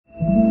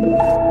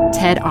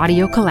TED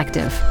Audio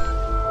Collective.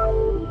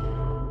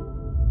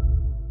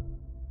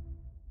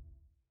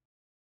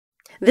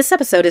 This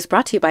episode is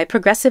brought to you by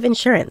Progressive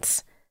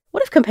Insurance.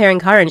 What if comparing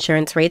car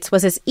insurance rates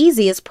was as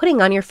easy as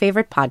putting on your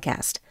favorite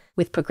podcast?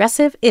 With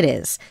Progressive, it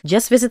is.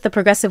 Just visit the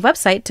Progressive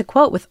website to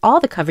quote with all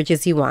the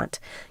coverages you want.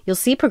 You'll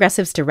see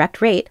Progressive's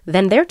direct rate,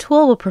 then their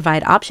tool will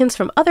provide options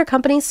from other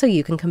companies so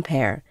you can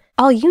compare.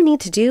 All you need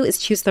to do is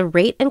choose the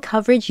rate and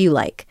coverage you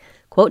like.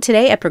 Quote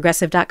today at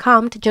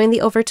Progressive.com to join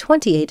the over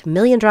 28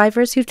 million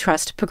drivers who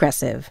trust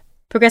Progressive.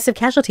 Progressive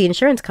Casualty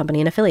Insurance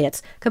Company and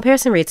Affiliates.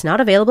 Comparison rates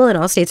not available in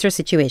all states or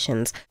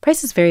situations.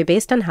 Prices vary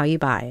based on how you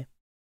buy.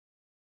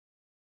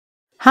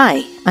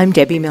 Hi, I'm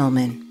Debbie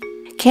Millman.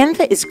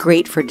 Canva is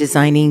great for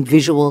designing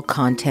visual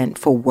content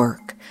for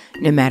work,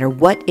 no matter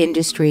what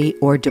industry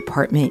or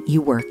department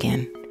you work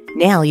in.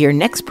 Nail your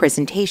next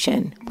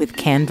presentation with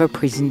Canva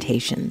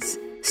Presentations.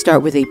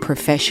 Start with a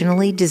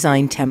professionally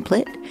designed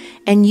template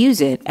and use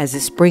it as a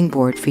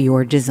springboard for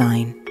your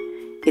design.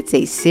 It's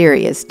a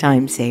serious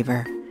time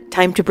saver.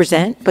 Time to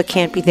present but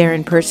can't be there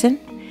in person?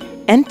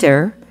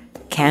 Enter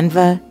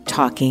Canva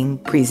Talking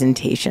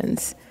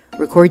Presentations.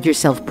 Record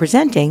yourself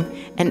presenting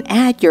and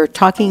add your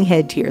talking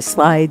head to your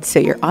slides so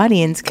your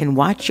audience can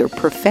watch your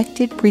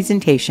perfected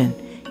presentation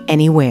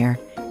anywhere,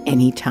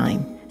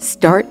 anytime.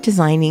 Start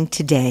designing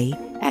today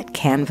at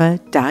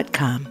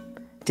canva.com.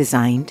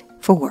 Designed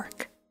for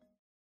work.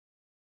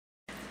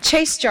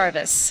 Chase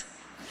Jarvis.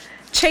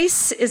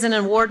 Chase is an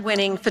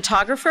award-winning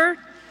photographer,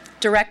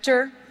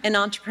 director, and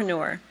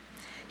entrepreneur.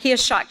 He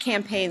has shot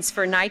campaigns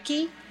for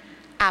Nike,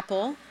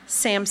 Apple,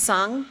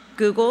 Samsung,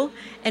 Google,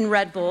 and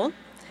Red Bull,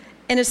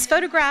 and his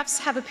photographs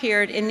have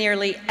appeared in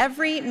nearly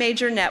every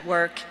major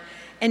network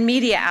and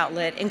media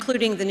outlet,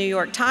 including the New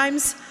York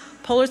Times,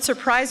 Pulitzer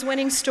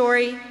Prize-winning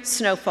story,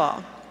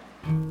 Snowfall.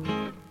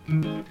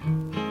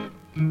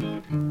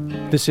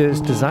 This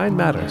is Design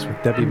Matters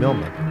with Debbie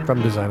Millman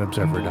from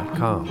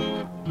DesignObserver.com.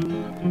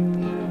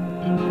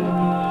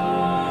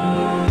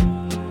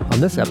 On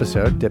this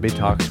episode, Debbie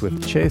talks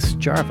with Chase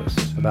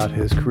Jarvis about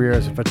his career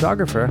as a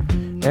photographer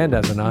and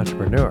as an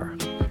entrepreneur.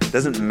 It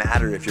doesn't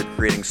matter if you're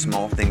creating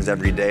small things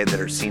every day that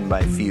are seen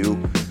by few,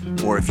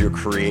 or if you're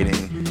creating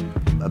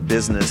a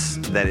business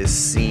that is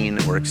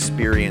seen or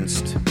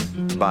experienced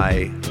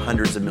by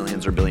hundreds of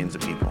millions or billions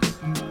of people.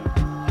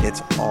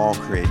 It's all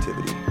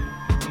creativity.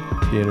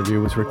 The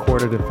interview was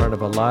recorded in front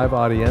of a live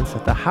audience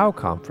at the How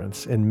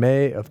Conference in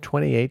May of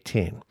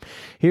 2018.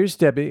 Here's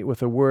Debbie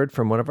with a word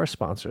from one of our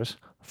sponsors,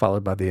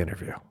 followed by the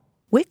interview.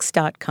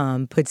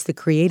 Wix.com puts the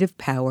creative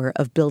power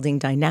of building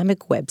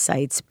dynamic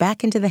websites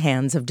back into the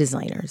hands of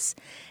designers.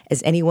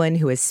 As anyone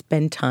who has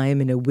spent time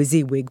in a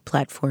WYSIWYG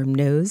platform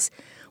knows,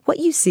 what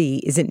you see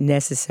isn't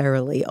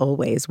necessarily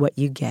always what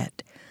you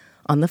get.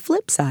 On the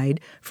flip side,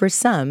 for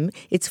some,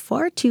 it's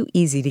far too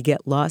easy to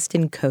get lost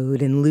in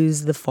code and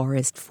lose the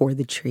forest for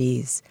the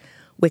trees.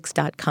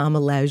 Wix.com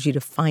allows you to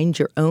find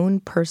your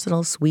own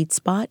personal sweet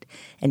spot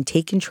and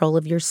take control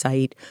of your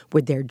site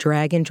with their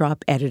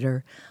drag-and-drop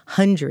editor,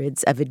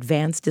 hundreds of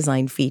advanced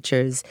design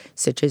features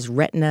such as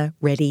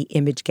Retina-ready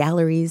image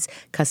galleries,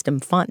 custom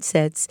font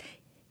sets,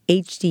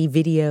 HD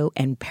video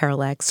and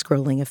parallax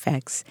scrolling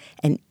effects,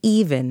 and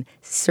even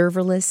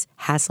serverless,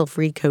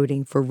 hassle-free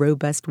coding for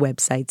robust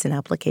websites and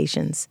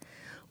applications.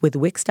 With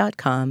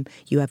Wix.com,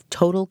 you have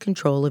total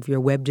control of your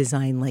web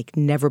design like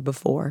never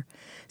before.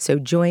 So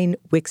join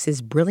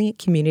Wix's brilliant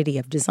community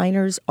of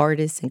designers,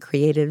 artists, and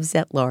creatives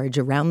at large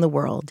around the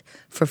world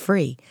for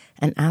free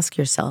and ask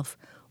yourself,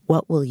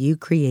 what will you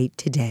create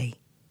today?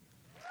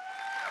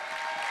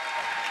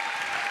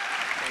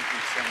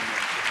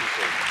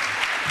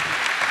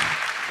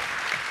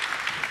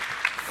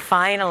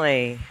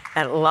 Finally,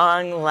 at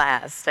long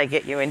last, I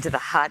get you into the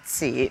hot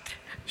seat.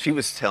 She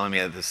was telling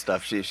me this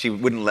stuff. She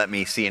wouldn't let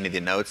me see any of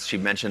the notes. She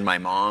mentioned my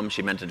mom.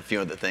 She mentioned a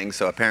few other things.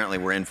 So apparently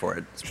we're in for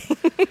it.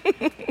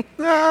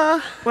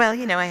 Well,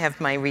 you know, I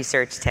have my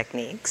research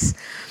techniques.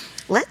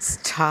 Let's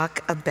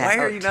talk about... Why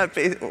are you not...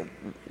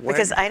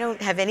 Because I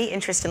don't have any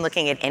interest in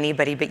looking at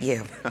anybody but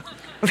you.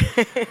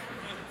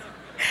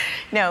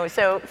 No,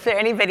 so for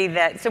anybody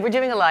so we're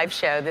doing a live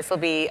show. This will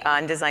be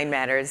on Design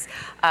Matters.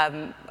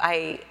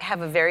 I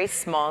have a very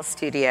small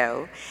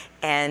studio,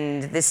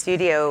 and the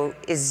studio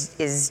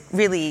is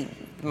really,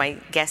 my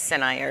guests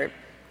and I are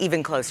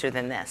even closer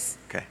than this.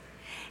 Okay.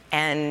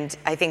 And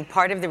I think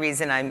part of the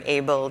reason I'm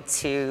able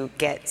to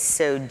get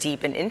so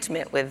deep and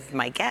intimate with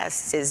my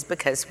guests is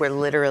because we're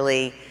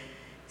literally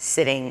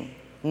sitting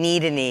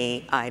knee to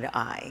knee, eye to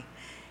eye.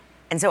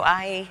 And so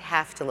I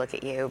have to look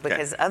at you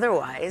because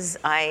otherwise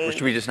Or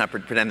should we just not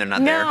pretend they're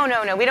not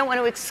there? No. We don't want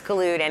to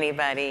exclude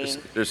anybody.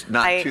 There's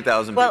not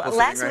 2,000 people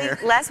sitting right here?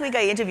 Last week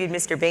I interviewed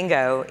Mr.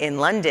 Bingo in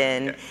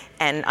London,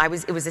 and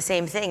it was the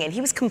same thing. And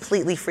he was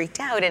completely freaked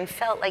out and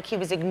felt like he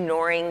was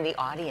ignoring the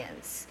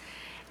audience.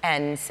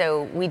 And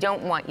so we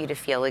don't want you to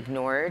feel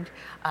ignored.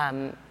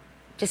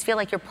 Just feel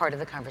like you're part of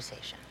the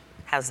conversation.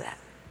 How's that?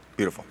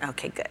 Beautiful.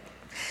 Okay, good.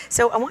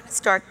 So I want to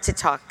start to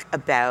talk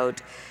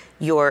about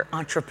your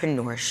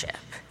entrepreneurship.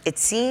 It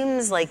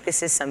seems like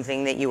this is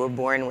something that you were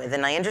born with,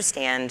 and I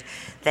understand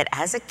that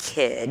as a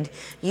kid,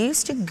 you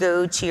used to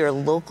go to your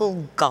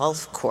local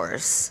golf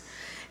course,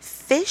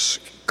 fish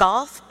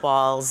golf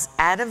balls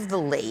out of the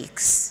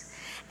lakes,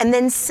 and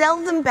then sell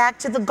them back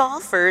to the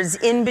golfers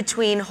in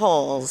between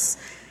holes,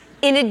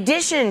 in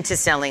addition to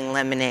selling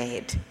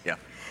lemonade. Yeah.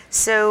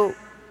 So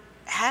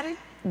how,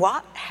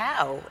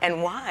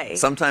 and why?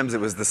 Sometimes it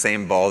was the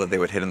same ball that they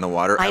would hit in the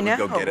water. I would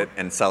go know. get it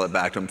and sell it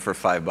back to them for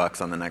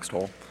 $5 on the next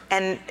hole.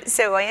 And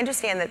so I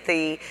understand that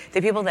the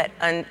people that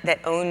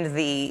owned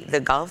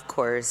the golf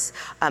course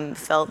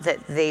felt that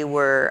they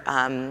were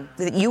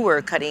that you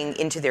were cutting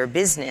into their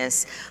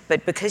business,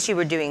 but because you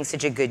were doing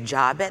such a good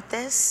job at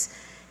this,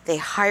 they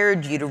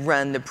hired you to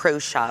run the pro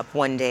shop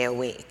one day a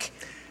week.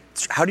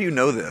 How do you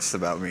know this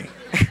about me?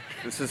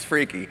 This is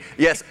freaky.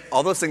 Yes,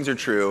 all those things are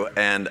true,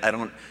 and I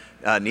don't.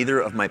 Neither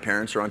of my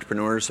parents are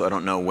entrepreneurs, so I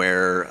don't know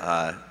where.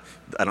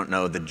 I don't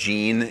know the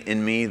gene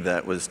in me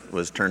that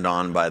was turned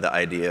on by the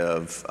idea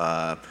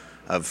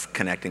of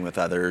connecting with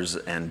others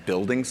and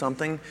building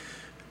something.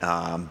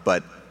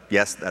 But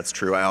yes, that's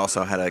true. I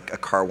also had a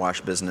car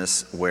wash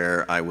business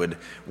where I would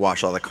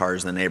wash all the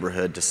cars in the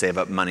neighborhood to save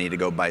up money to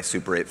go buy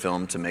Super 8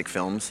 film to make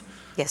films.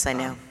 Yes, I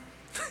know.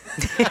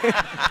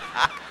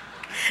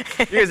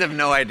 You guys have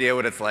no idea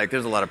what it's like.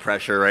 There's a lot of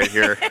pressure right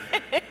here.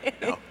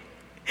 No.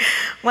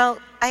 Well,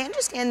 I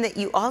understand that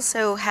you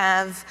also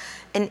have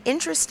an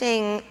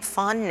interesting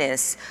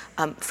fondness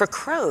for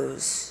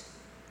crows.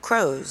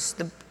 Crows,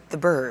 the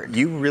bird.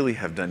 You really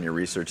have done your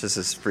research. This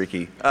is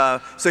freaky.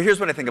 So here's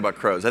what I think about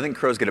crows. I think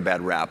crows get a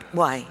bad rap.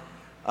 Why?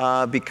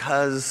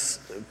 Because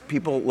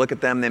people look at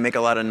them, they make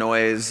a lot of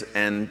noise,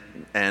 and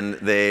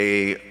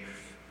they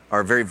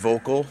are very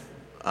vocal,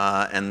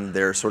 and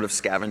they're sort of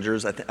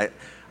scavengers.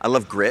 I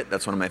love Grit.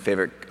 That's one of my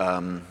favorite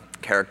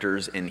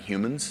characters in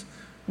Humans.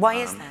 Why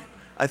is that?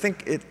 I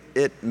think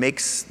it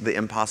makes the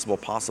impossible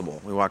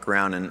possible. We walk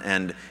around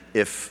and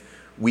if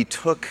we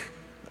took,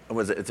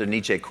 it's a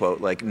Nietzsche quote,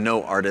 like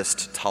no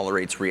artist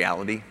tolerates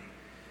reality.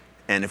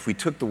 And if we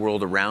took the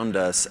world around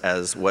us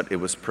as what it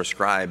was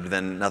prescribed,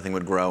 then nothing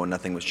would grow and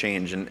nothing would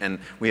change. And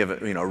we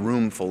have a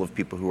room full of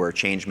people who are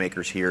change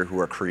makers here, who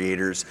are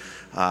creators.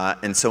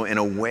 And so in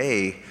a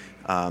way,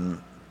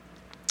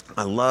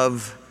 I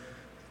love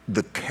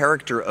the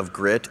character of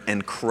Grit,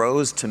 and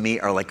crows to me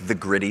are like the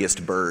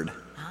grittiest bird.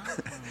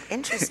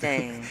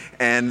 Interesting.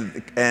 and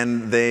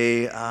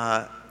they,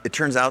 it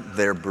turns out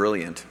they're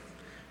brilliant.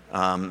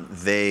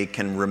 They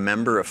can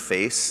remember a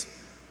face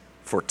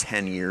for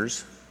 10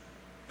 years.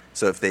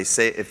 So if they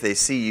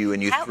see you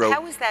and you throw.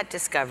 How was that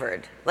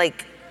discovered?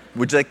 Like.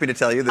 Would you like me to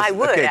tell you this? I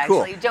would, okay,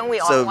 actually. Cool. Don't we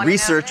all so want to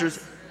researchers,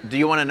 know this? Do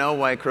you want to know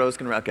why crows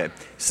can? Okay.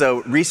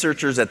 So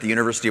researchers at the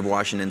University of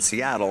Washington,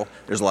 Seattle,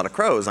 there's a lot of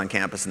crows on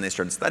campus, and they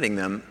started studying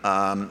them.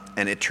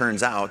 And it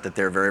turns out that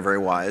they're very, very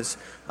wise.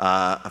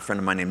 A friend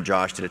of mine named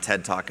Josh did a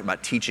TED Talk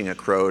about teaching a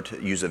crow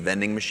to use a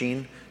vending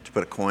machine to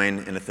put a coin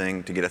in a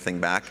thing to get a thing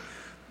back.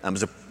 It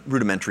was a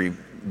rudimentary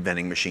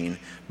vending machine,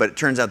 but it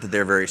turns out that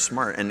they're very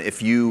smart. And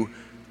if you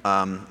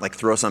like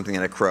throw something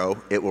at a crow,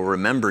 it will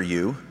remember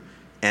you,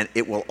 and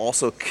it will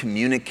also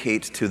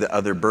communicate to the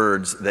other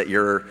birds that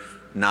you're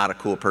not a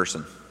cool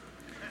person.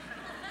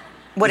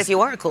 What if you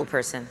are a cool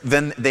person?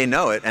 Then they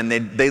know it, and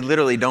they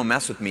literally don't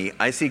mess with me.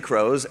 I see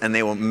crows, and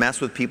they will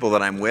mess with people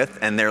that I'm with,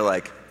 and they're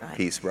like,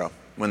 peace, bro,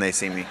 when they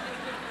see me.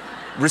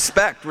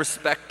 Respect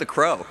the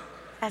crow.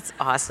 That's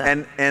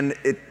awesome.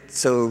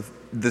 So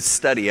the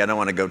study, I don't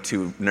want to go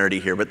too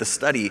nerdy here, but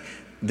the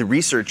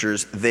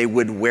researchers, they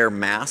would wear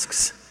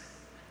masks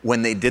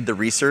when they did the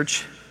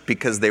research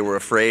because they were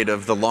afraid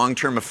of the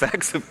long-term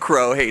effects of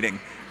crow hating.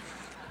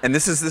 And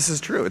this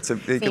is true.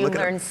 You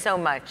learn so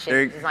much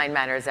in Design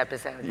Matters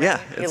episode. Right? Yeah,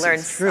 you learn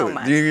so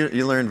much.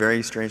 You learn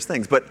very strange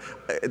things. But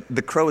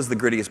the crow is the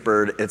grittiest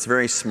bird. It's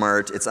very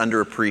smart. It's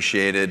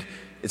underappreciated.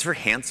 It's very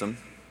handsome.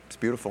 It's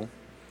beautiful.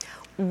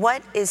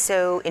 What is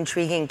so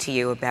intriguing to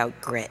you about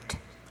Grit?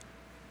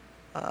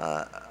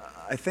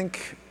 I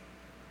think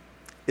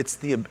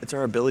it's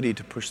our ability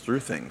to push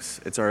through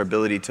things. It's our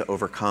ability to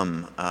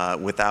overcome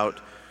without.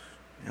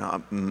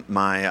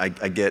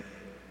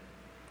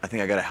 I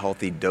think I got a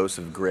healthy dose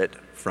of grit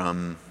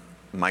from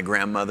my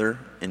grandmother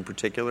in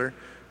particular.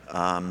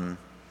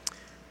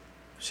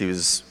 She was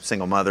a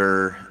single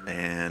mother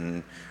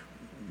and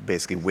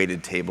basically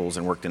waited tables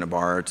and worked in a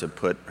bar to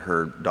put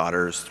her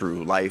daughters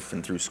through life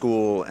and through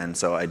school. And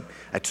so I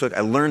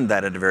learned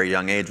that at a very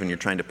young age when you're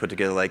trying to put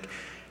together, like,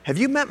 have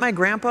you met my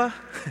grandpa?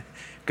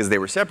 Because they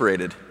were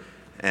separated.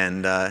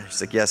 And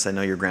she's like, yes, I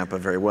know your grandpa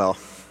very well.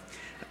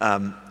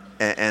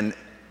 And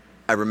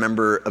I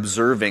remember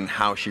observing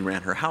how she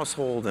ran her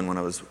household, and when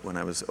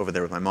I was over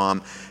there with my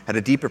mom, had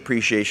a deep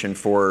appreciation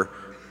for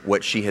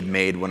what she had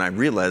made when I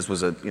realized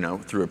was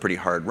through a pretty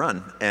hard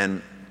run.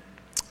 And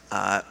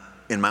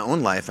in my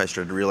own life, I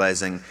started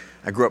realizing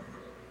I grew up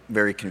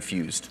very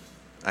confused.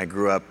 I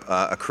grew up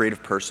a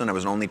creative person. I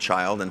was an only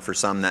child, and for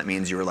some that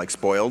means you were like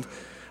spoiled.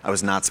 I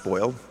was not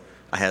spoiled.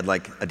 I had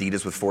like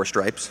Adidas with 4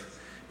 stripes,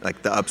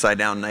 like the upside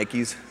down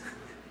Nikes.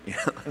 You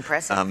know?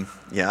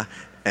 Impressive. Yeah,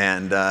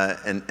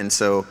 and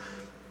so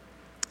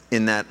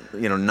in that,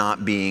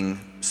 not being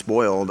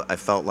spoiled, I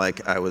felt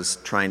like I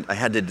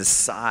had to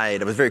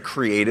decide. I was very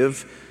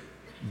creative,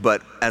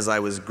 but as I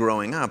was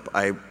growing up,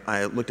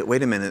 I looked at,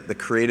 wait a minute, the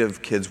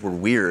creative kids were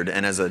weird,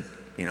 and as an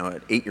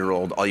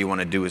 8-year-old, all you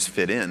want to do is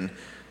fit in.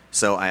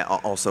 So I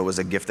also was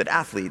a gifted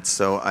athlete,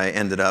 so I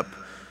ended up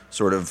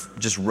sort of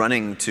just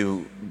running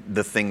to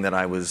the thing that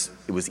it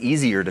was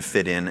easier to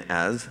fit in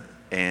as,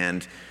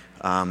 and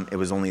it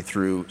was only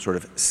through sort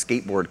of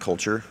skateboard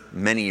culture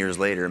many years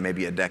later,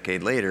 maybe a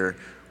decade later,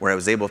 where I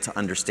was able to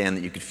understand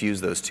that you could fuse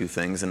those two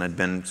things. And I'd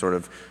been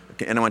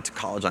and I went to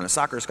college on a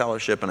soccer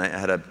scholarship, and I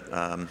had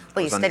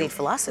you studied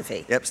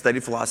philosophy. Yep,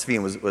 studied philosophy,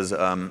 and was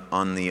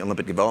on the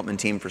Olympic development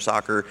team for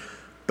soccer.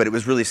 But it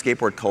was really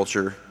skateboard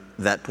culture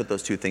that put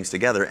those two things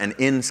together. And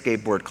in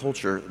skateboard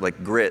culture,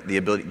 like grit,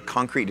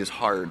 concrete is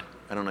hard.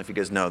 I don't know if you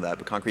guys know that,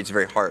 but concrete's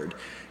very hard.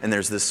 And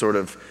there's this sort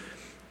of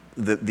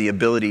the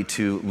ability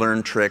to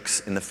learn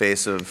tricks in the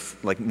face of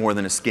like more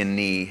than a skin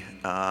knee,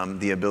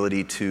 the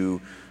ability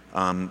to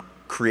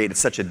create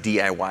such a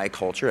DIY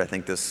culture. I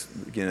think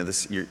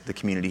the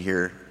community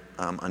here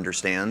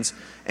understands,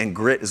 and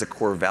grit is a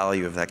core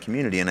value of that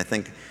community. And I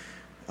think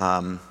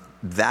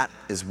that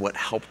is what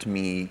helped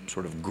me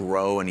sort of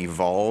grow and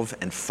evolve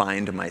and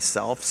find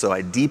myself. So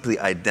I deeply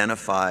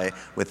identify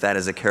with that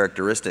as a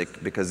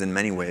characteristic, because in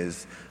many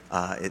ways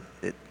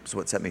it's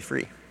what set me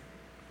free.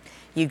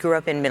 You grew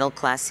up in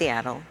middle-class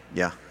Seattle.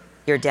 Yeah.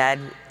 Your dad,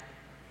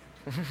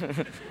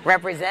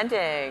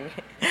 representing,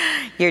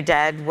 your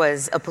dad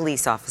was a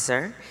police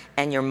officer,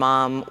 and your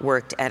mom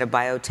worked at a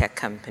biotech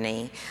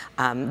company,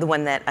 the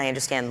one that I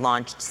understand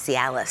launched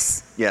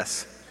Cialis.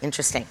 Yes.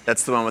 Interesting.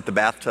 That's the one with the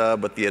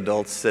bathtub, with the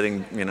adults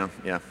sitting,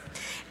 yeah.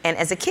 And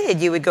as a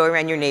kid, you would go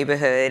around your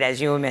neighborhood, as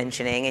you were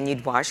mentioning, and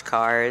you'd wash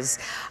cars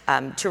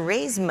to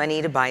raise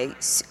money to buy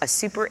a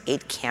Super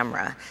 8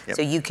 camera. Yep.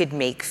 So you could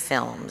make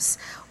films.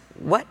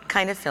 What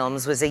kind of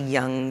films was a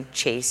young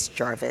Chase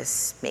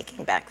Jarvis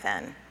making back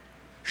then?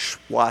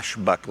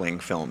 Swashbuckling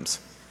films.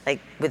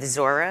 Like with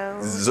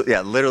Zorro?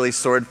 Yeah, literally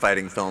sword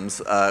fighting films.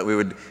 We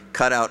would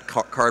cut out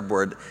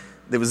cardboard.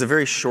 There was a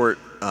very short,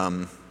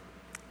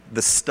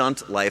 the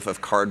stunt life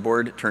of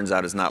cardboard turns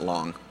out is not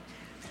long.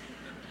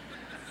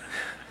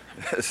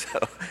 So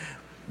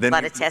then a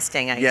lot of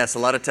testing. Yes, a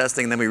lot of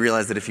testing. And then we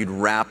realized that if you'd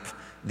wrap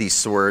these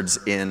swords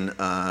in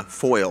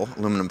foil,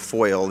 aluminum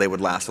foil, they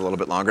would last a little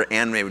bit longer,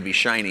 and they would be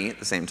shiny at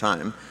the same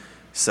time.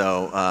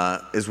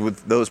 So is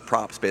with those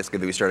props, basically,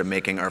 that we started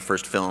making our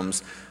first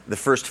films. The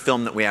first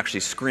film that we actually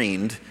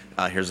screened,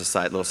 here's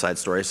a little side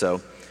story.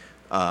 So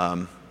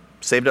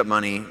saved up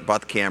money,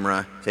 bought the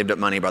camera, saved up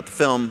money, bought the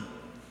film,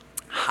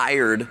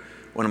 hired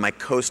one of my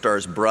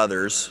co-stars'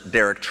 brothers,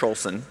 Derek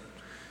Trolson,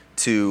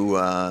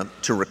 to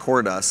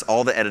record us.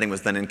 All the editing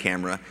was done in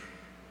camera.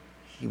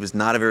 He was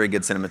not a very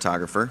good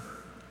cinematographer,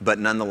 but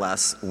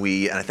nonetheless,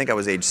 and I think I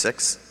was age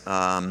 6,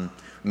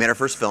 made our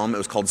first film. It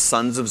was called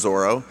Sons of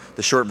Zorro.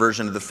 The short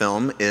version of the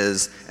film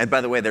is, and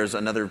by the way, there's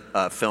another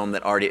film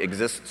that already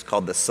exists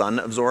called The Son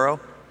of Zorro.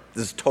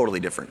 This is totally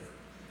different.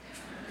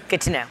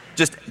 Good to know.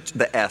 Just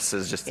the S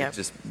is just, It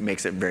just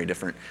makes it very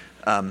different.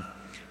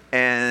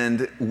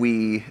 And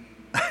we,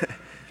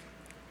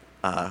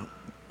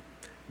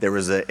 there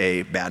was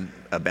a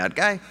bad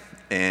guy,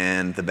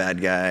 and the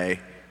bad guy,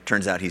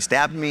 turns out he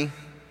stabbed me.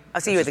 Oh,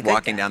 so you were the good guy.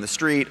 Walking down the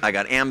street, I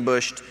got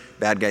ambushed,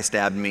 bad guy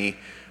stabbed me.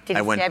 Did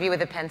he stab you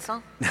with a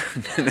pencil?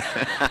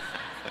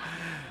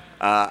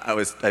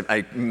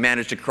 I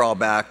managed to crawl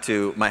back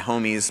to my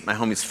homies. My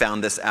homies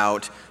found this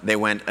out. They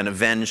went and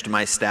avenged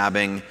my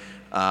stabbing,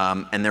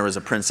 and there was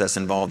a princess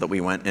involved that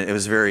we went. And it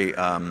was very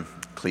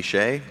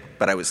cliche,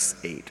 but I was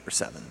 8 or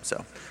 7,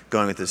 so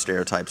going with the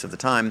stereotypes of the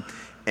time.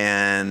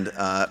 And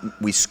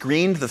we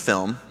screened the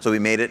film, so we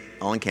made it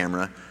all in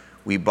camera.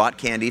 We bought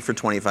candy for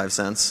 25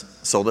 cents,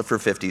 sold it for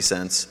 50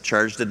 cents,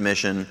 charged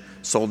admission,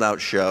 sold out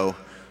show.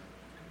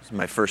 It was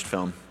my first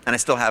film. And I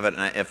still have it.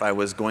 And if I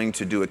was going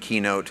to do a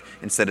keynote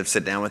instead of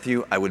sit down with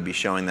you, I would be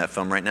showing that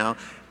film right now.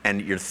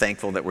 And you're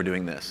thankful that we're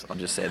doing this. I'll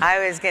just say that.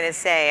 I was going to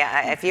say,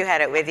 if you had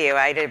it with you,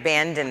 I'd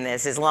abandon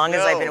this as long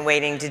as I've been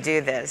waiting to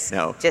do this.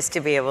 No. Just to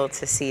be able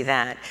to see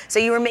that. So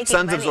you were making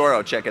Sons money. of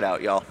Zorro, check it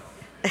out, y'all.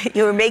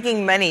 You were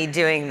making money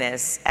doing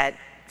this at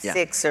Yeah.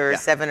 6 or Yeah.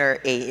 7 or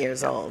 8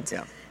 years old.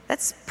 Yeah.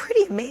 That's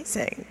pretty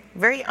amazing.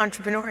 Very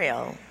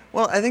entrepreneurial.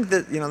 Well, I think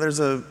that there's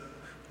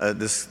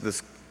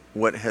this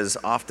what has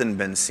often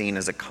been seen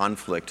as a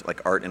conflict,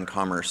 like art and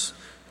commerce,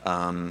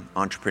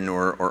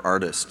 entrepreneur or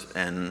artist,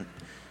 and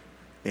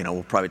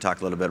we'll probably talk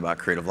a little bit about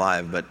Creative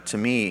Live. But to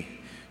me,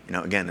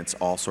 again, it's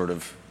all sort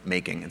of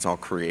making, it's all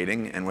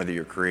creating, and whether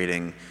you're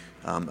creating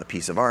a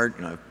piece of art,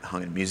 I've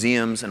hung in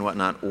museums and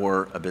whatnot,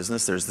 or a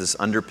business, there's this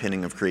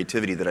underpinning of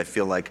creativity that I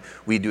feel like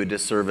we do a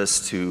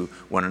disservice to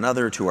one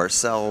another, to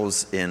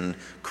ourselves, in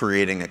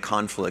creating a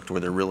conflict where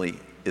there really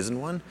isn't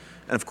one.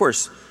 And of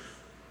course,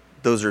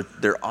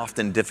 they're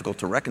often difficult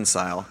to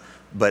reconcile,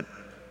 but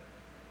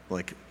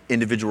like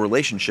individual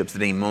relationships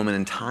at any moment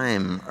in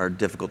time are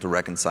difficult to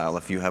reconcile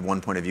if you have one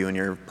point of view and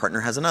your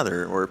partner has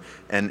another.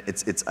 And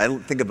I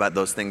think about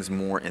those things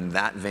more in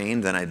that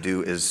vein than I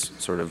do as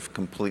sort of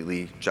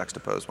completely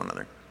juxtapose one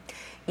another.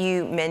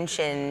 You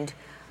mentioned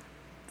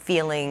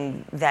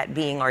feeling that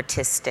being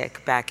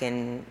artistic back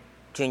in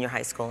junior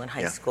high school and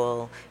high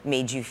school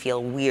made you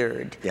feel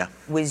weird. Yeah.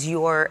 Was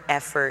your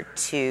effort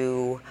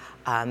to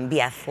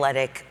be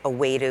athletic a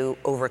way to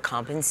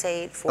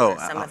overcompensate for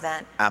some of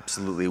that?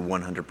 Absolutely,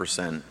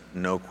 100%,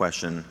 no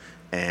question.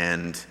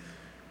 And,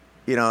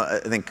 I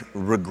think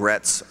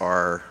regrets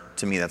are,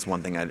 to me, that's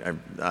one thing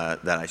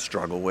that I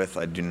struggle with.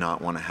 I do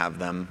not want to have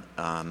them.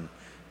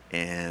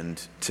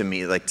 And to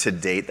me, like to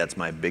date, that's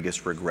my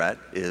biggest regret,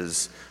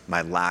 is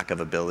my lack of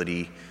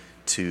ability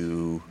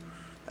to,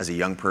 as a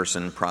young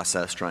person,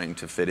 process trying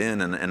to fit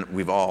in. And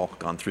we've all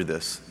gone through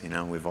this,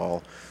 we've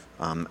all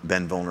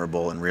been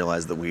vulnerable and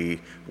realized that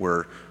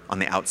we're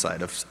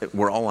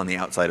all on the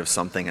outside of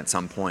something at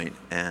some point.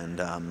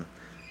 And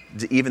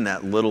even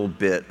that little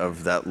bit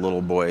of that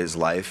little boy's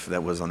life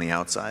that was on the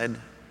outside,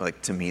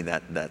 like to me,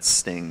 that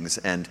stings.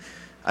 And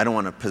I don't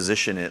want to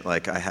position it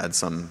like I had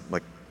some,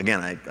 like,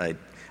 again, I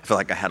feel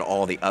like I had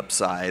all the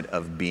upside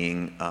of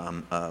being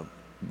a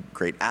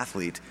great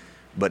athlete,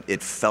 but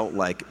it felt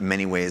like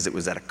many ways it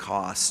was at a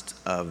cost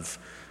of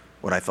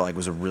what I felt like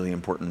was a really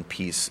important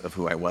piece of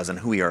who I was and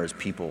who we are as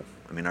people.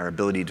 I mean, our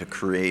ability to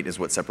create is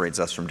what separates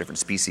us from different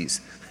species,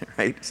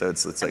 right? So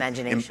it's like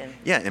imagination.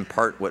 In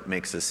part what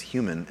makes us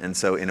human. And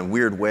so in a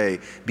weird way,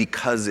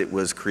 because it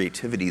was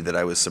creativity that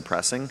I was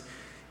suppressing,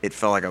 it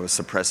felt like I was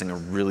suppressing a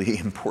really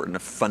important, a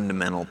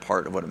fundamental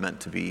part of what it meant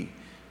to be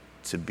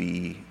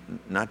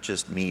not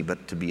just me,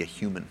 but to be a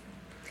human.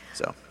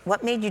 So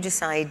what made you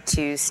decide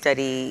to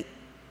study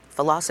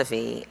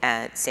philosophy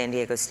at San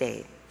Diego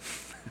State?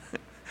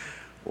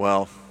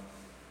 Well,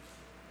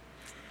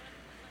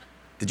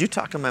 did you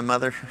talk to my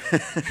mother?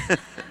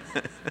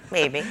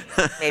 Maybe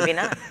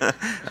not.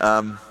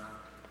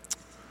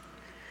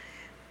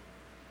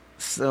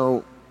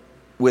 So,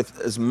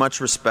 with as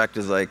much respect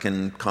as I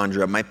can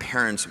conjure up, my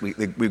parents, we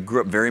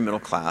grew up very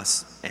middle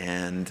class,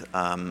 and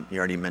you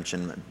already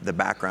mentioned the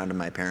background of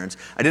my parents.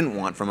 I didn't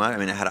want from it. I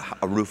mean, I had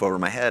a roof over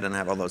my head, and I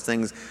have all those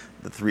things,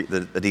 the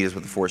Adidas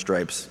with the 4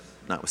 stripes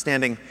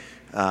notwithstanding,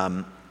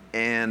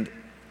 and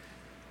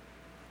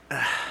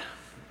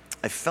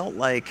I felt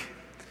like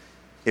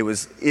I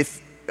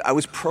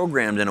was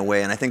programmed in a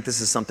way, and I think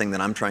this is something that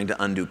I'm trying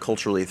to undo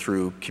culturally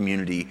through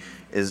community,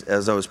 is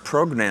as I was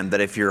programmed that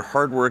if you're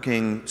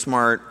hardworking,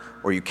 smart,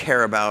 or you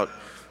care about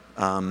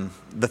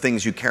the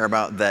things you care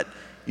about, that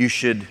you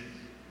should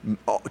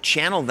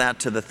channel that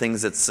to the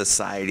things that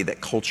society,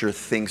 that culture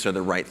thinks are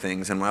the right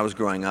things. And when I was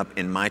growing up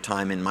in my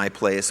time, in my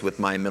place, with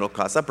my middle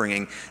class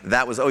upbringing,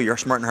 that was, you're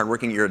smart and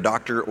hardworking, you're a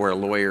doctor or a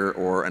lawyer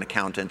or an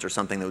accountant or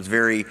something that was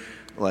very,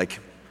 like,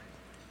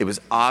 it was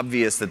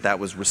obvious that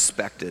was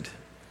respected.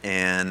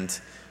 And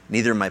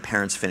neither of my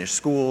parents finished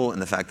school,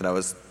 and the fact that I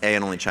was A,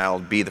 an only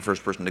child, B, the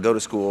first person to go to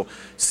school,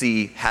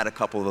 C, had a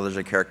couple of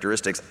other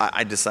characteristics,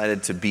 I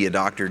decided to be a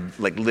doctor.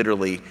 Like,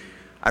 literally,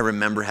 I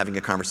remember having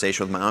a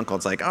conversation with my uncle.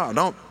 It's like,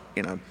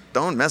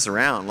 don't mess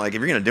around. Like, if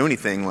you're gonna do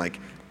anything, like,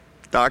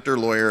 doctor,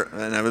 lawyer,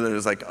 and everything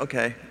was like,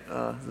 okay,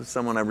 this is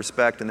someone I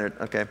respect, and they're,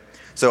 okay.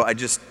 So I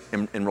just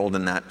enrolled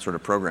in that sort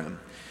of program.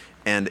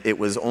 And it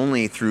was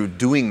only through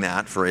doing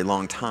that for a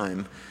long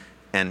time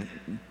and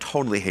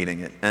totally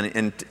hating it.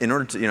 And in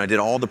order to, I did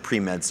all the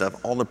pre-med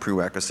stuff, all the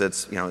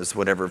prerequisites, it was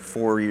whatever,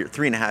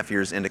 3.5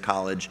 years into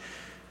college,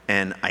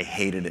 and I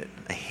hated it.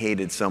 I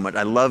hated so much.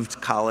 I loved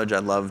college.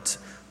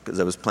 Because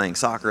I was playing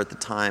soccer at the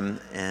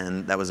time,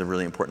 and that was a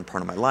really important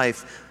part of my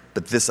life.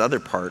 But this other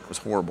part was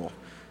horrible.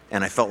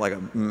 And I felt like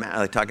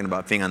talking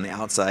about being on the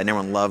outside, and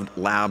everyone loved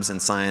labs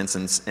and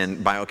science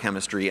and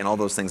biochemistry and all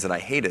those things that I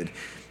hated.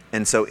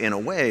 And so in a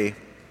way,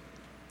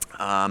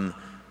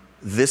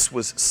 this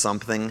was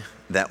something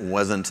that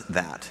wasn't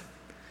that.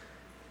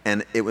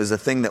 And it was a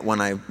thing that when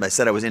I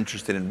said I was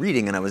interested in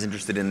reading, and I was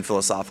interested in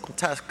philosophical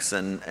texts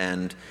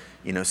and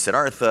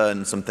Siddhartha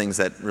and some things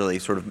that really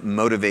sort of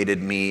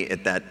motivated me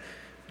at that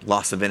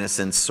loss of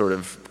innocence sort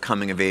of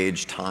coming of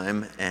age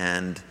time.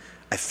 And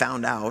I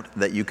found out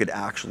that you could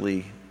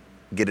actually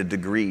get a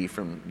degree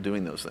from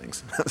doing those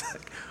things. I was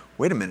like,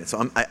 wait a minute.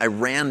 So I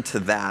ran to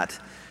that.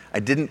 I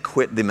didn't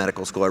quit the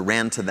medical school. I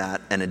ran to that,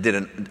 and I did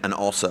an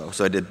also.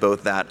 So I did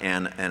both that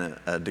and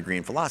a degree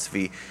in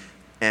philosophy.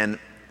 And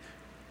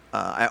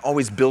I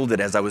always billed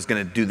it as I was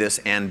going to do this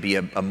and be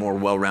a more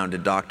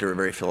well-rounded doctor, a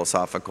very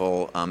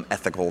philosophical,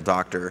 ethical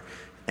doctor.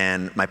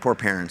 And my poor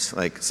parents,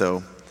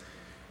 so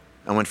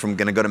I went from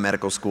going to go to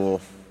medical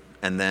school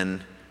and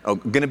then,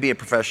 going to be a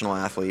professional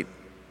athlete.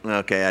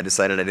 Okay, I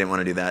decided I didn't want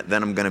to do that.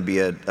 Then I'm going to be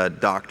a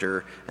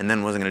doctor, and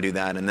then wasn't going to do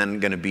that, and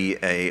then going to be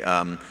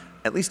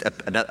at least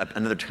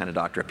another kind of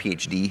doctor, a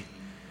PhD.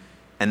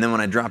 And then when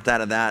I dropped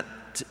out of that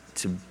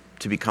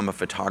to become a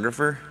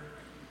photographer,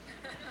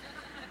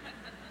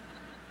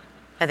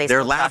 Are they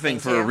they're still laughing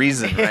talking for a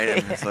reason, right?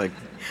 And it's like,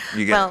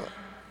 you get. Well,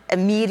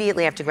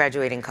 immediately after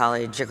graduating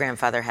college, your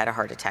grandfather had a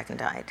heart attack and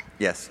died.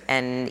 Yes.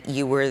 And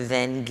you were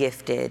then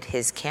gifted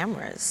his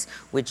cameras,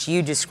 which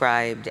you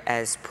described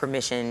as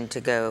permission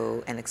to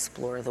go and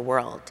explore the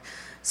world.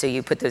 So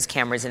you put those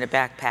cameras in a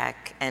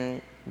backpack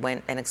and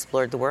went and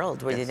explored the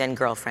world with your then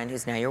girlfriend,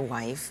 who's now your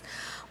wife.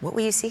 What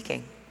were you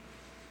seeking?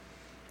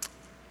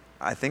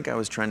 I think I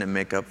was trying to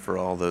make up for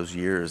all those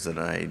years that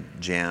I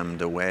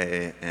jammed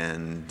away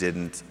and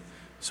didn't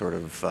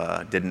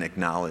didn't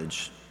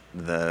acknowledge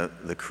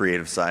the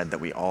creative side that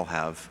we all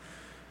have.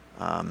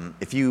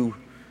 If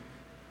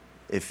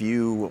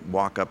you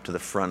walk up to the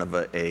front of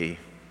a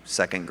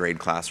second grade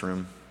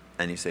classroom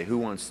and you say, who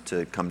wants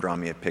to come draw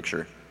me a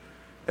picture?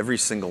 Every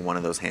single one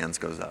of those hands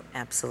goes up.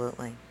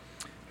 Absolutely.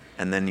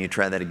 And then you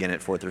try that again at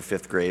 4th or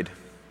 5th grade,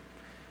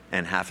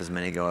 and half as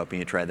many go up, and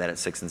you try that at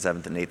 6th and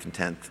 7th and 8th and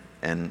 10th,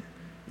 and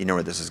you know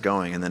where this is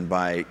going. And then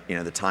by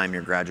the time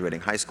you're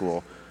graduating high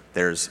school,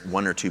 there's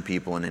 1 or 2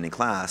 people in any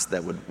class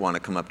that would want to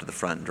come up to the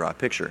front and draw a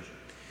picture.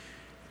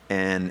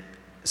 And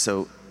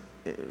so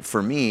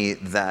for me,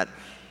 that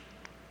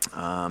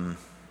I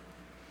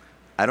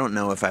don't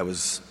know if I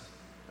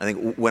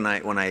think when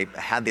I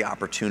had the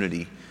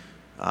opportunity,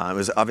 it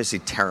was obviously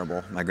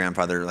terrible. My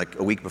grandfather, like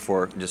a week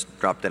before, just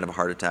dropped dead of a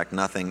heart attack.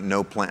 Nothing,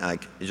 no plan.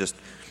 Like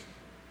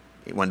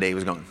one day he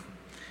was gone.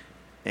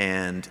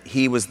 And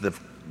he was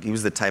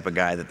the type of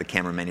guy that the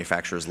camera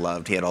manufacturers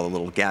loved. He had all the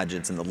little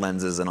gadgets and the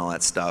lenses and all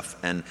that stuff.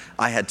 And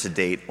I had to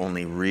date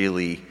only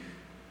really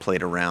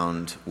played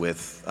around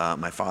with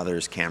my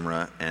father's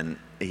camera, and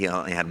he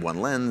only had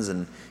one lens,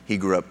 and I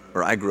grew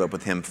up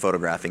with him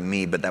photographing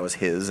me, but that was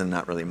his and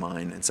not really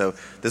mine. And so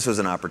this was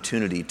an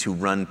opportunity to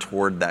run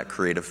toward that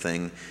creative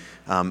thing.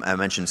 I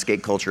mentioned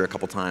skate culture a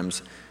couple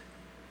times.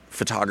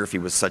 Photography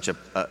was such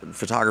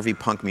photography,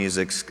 punk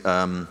music,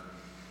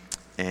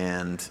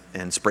 and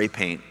spray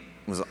paint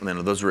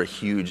those were a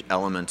huge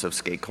element of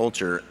skate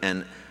culture.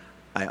 And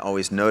I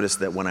always noticed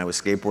that when I was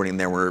skateboarding,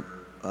 there were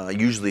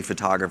usually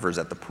photographers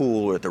at the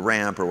pool or at the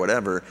ramp or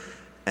whatever,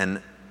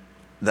 and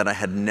that I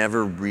had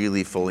never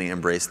really fully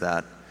embraced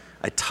that.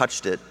 I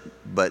touched it,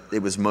 but it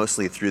was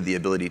mostly through the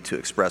ability to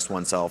express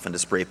oneself and to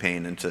spray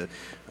paint and to,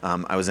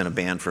 I was in a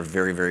band for a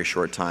very, very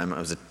short time. I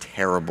was a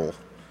terrible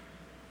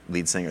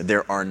lead singer.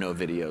 There are no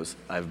videos.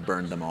 I've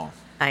burned them all.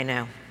 I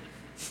know.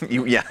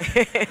 Yeah.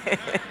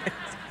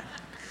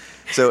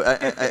 So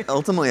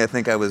ultimately, I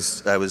think I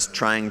was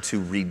trying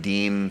to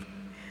redeem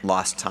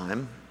lost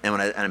time. And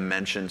when I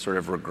mentioned sort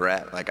of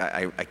regret, like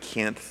I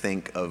can't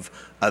think of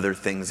other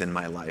things in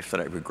my life that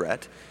I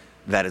regret.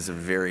 That is a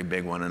very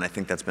big one, and I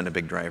think that's been a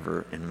big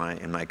driver in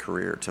my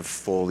career, to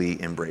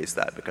fully embrace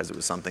that, because it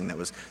was something that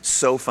was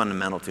so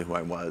fundamental to who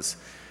I was,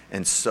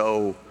 and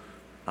so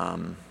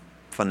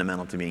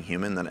fundamental to being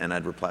human, and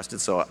I'd repressed it.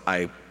 So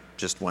I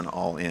just went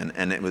all in.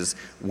 And it was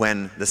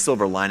when the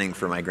silver lining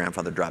for my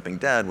grandfather dropping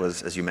dead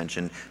was, as you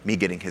mentioned, me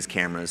getting his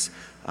cameras,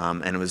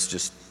 and it was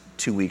just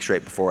 2 weeks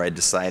right before I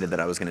decided that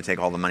I was going to take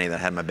all the money that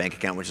I had in my bank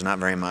account, which is not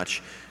very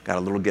much, got a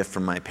little gift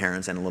from my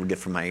parents and a little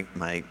gift from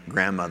my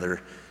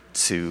grandmother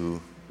to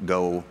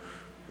go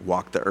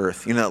walk the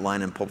earth. You know that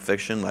line in Pulp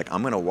Fiction, like,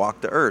 I'm going to walk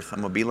the earth.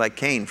 I'm going to be like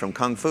Kane from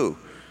Kung Fu.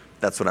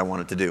 That's what I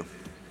wanted to do.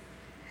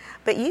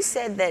 But you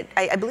said that,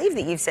 I believe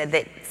that you've said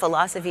that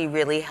philosophy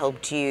really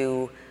helped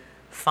you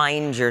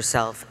find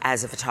yourself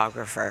as a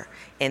photographer,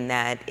 in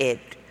that it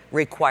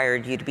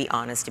required you to be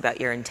honest about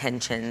your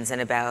intentions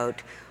and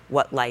about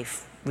what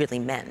life really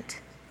meant.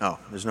 Oh,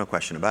 there's no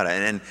question about it.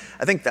 And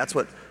I think that's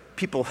what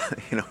people,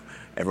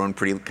 everyone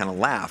pretty kind of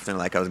laughed, and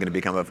like I was going to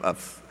become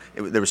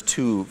there was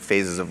two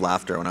phases of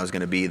laughter. When I was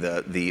going to be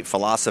the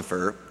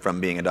philosopher from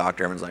being a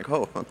doctor, everyone's like,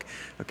 oh,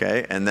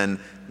 okay. And then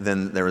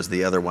there was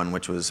the other one,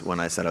 which was when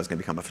I said I was going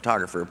to become a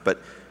photographer.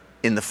 But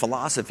in the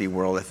philosophy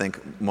world, I think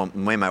the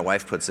way my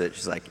wife puts it,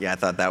 she's like, yeah, I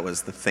thought that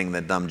was the thing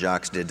that dumb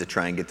jocks did to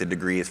try and get the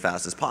degree as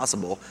fast as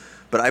possible.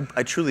 But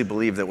I truly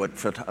believe that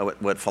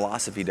what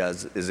philosophy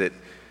does is it,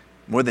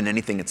 more than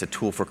anything, it's a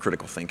tool for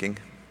critical thinking.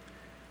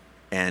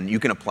 And you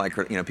can apply,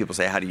 people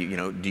say, how do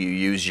you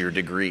use your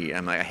degree?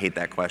 I'm like, I hate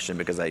that question,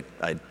 because I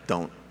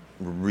don't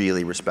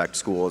really respect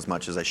school as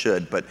much as I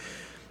should. But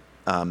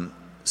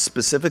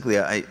specifically,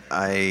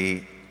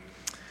 I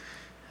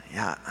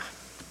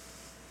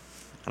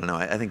don't know.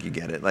 I think you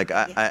get it. Like,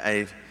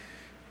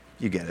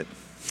 you get it.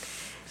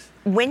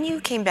 When you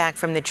came back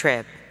from the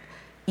trip,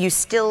 you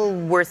still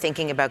were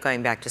thinking about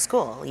going back to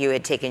school. You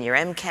had taken your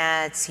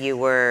MCATs, you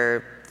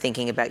were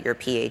thinking about your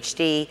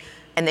PhD,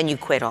 and then you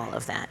quit all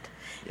of that.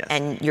 Yes.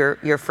 And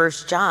your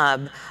first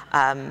job,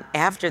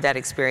 after that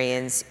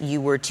experience,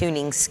 you were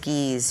tuning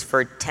skis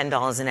for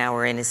 $10 an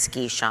hour in a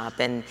ski shop,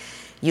 and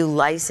you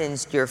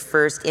licensed your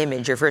first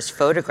image, your first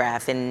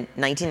photograph in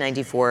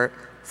 1994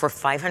 for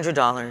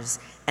 $500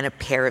 and a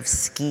pair of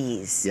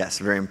skis. Yes,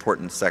 very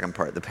important second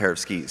part, the pair of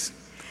skis.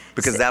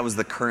 Because that was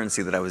the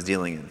currency that I was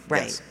dealing in.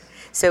 Right. Yes.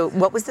 So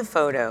what was the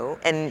photo,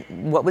 and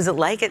what was it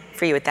like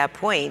for you at that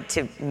point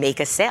to make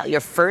a sale, your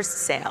first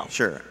sale?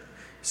 Sure.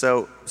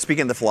 So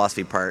speaking of the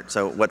philosophy part,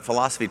 so what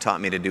philosophy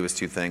taught me to do is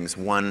two things.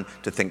 One,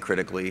 to think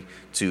critically,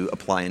 to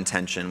apply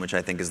intention, which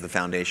I think is the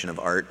foundation of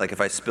art. Like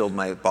if I spilled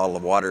my bottle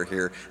of water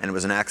here and it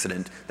was an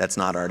accident, that's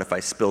not art. If I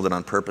spilled it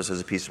on purpose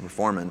as a piece of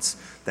performance,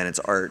 then it's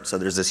art. So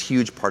there's this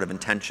huge part of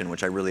intention,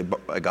 which I really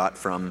got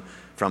from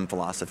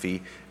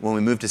philosophy. When we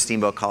moved to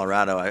Steamboat,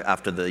 Colorado,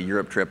 after the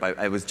Europe trip,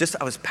 I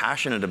was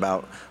passionate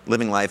about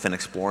living life and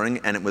exploring,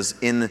 and it was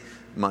in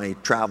my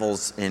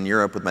travels in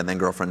Europe with my then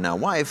girlfriend, now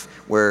wife,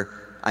 where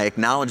I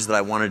acknowledged that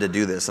I wanted to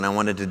do this, and I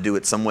wanted to do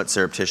it somewhat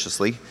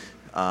surreptitiously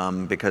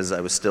because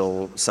I was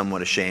still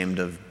somewhat ashamed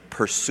of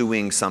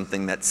pursuing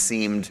something that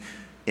seemed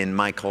in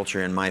my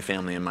culture, in my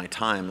family, in my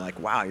time, like,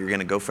 wow, you're going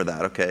to go for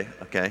that, okay.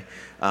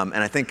 And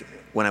I think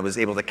when I was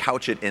able to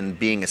couch it in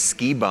being a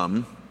ski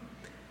bum,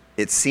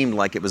 it seemed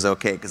like it was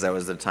okay because I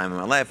was at a time in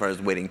my life where I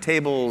was waiting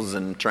tables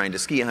and trying to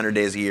ski 100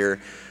 days a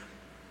year.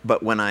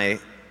 But when I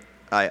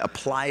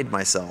applied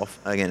myself,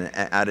 again,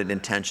 added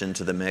intention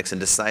to the mix and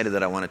decided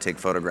that I want to take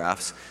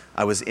photographs.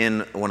 I was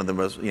in one of the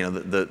most,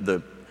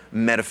 the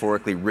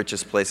metaphorically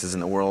richest places in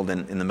the world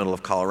in the middle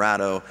of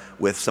Colorado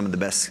with some of the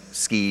best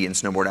ski and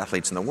snowboard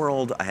athletes in the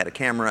world. I had a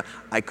camera.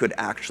 I could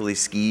actually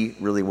ski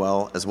really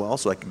well as well,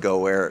 so I could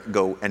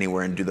go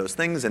anywhere and do those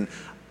things. And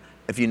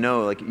if you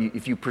know, like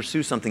if you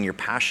pursue something you're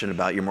passionate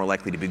about, you're more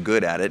likely to be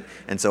good at it.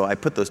 And so I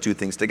put those two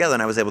things together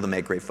and I was able to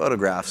make great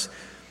photographs.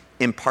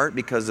 In part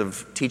because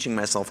of teaching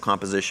myself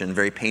composition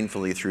very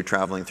painfully through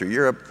traveling through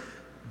Europe,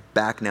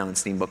 back now in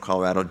Steamboat,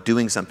 Colorado,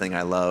 doing something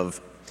I love,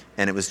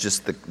 and it was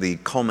just the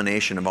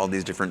culmination of all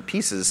these different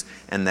pieces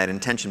and that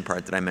intention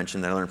part that I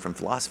mentioned that I learned from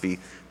philosophy.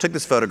 Took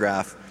this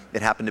photograph.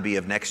 It happened to be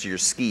of next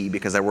year's ski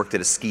because I worked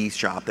at a ski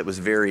shop that was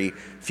very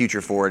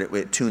future forward.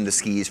 It tuned the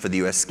skis for the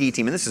U.S. ski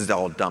team, and this is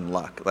all dumb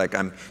luck. Like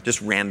I'm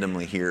just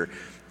randomly here.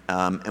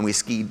 And we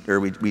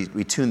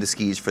tuned the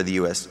skis for the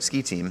U.S.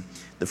 ski team,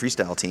 the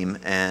freestyle team,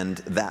 and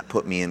that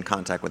put me in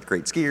contact with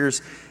great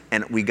skiers.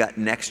 And we got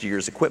next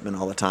year's equipment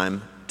all the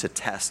time to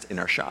test in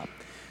our shop.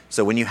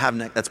 So when you have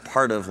that's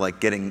part of like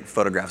getting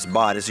photographs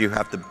bought is you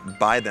have to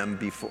buy them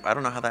before. I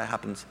don't know how that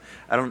happens.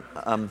 I don't.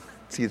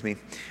 Excuse me.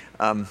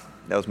 That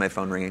was my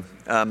phone ringing.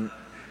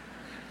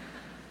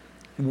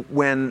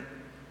 When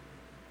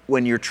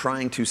you're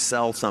trying to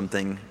sell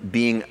something,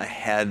 being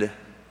ahead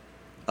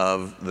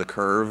of the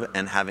curve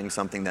and having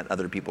something that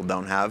other people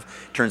don't have,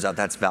 turns out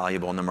that's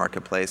valuable in the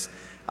marketplace.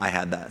 I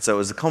had that. So it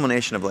was a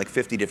culmination of like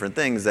 50 different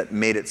things that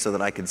made it so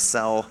that I could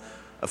sell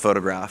a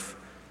photograph.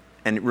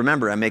 And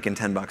remember, I'm making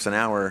 $10 an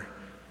hour,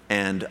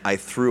 and I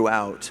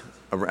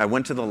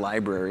went to the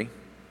library,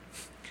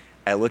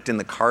 I looked in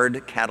the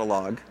card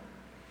catalog,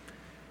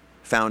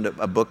 found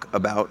a book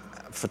about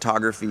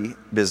photography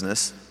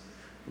business,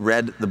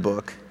 read the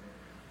book,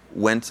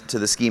 went to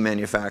the ski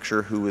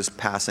manufacturer who was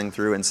passing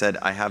through and said,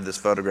 I have this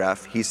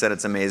photograph. He said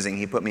it's amazing.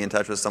 He put me in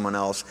touch with someone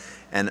else.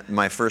 And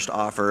my first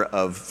offer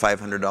of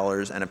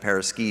 $500 and a pair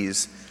of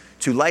skis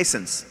to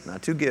license,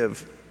 not to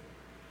give,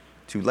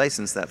 to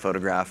license that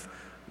photograph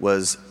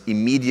was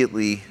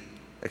immediately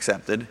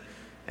accepted.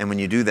 And when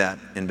you do that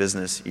in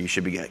business, you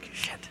should be like,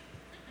 shit.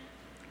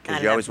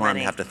 Because you always want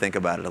to have to think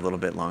about it a little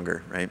bit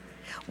longer, right?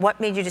 What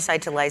made you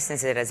decide to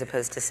license it as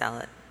opposed to sell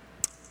it?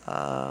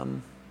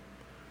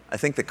 I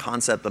think the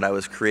concept that I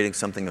was creating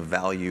something of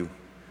value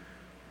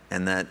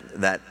and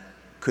that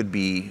could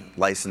be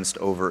licensed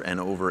over and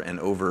over and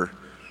over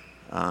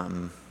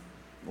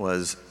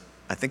was,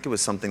 I think it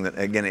was something that,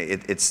 again,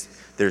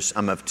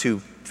 I'm of two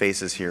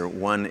faces here.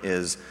 One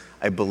is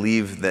I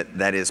believe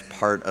that is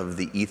part of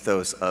the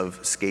ethos of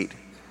skate,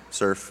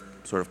 surf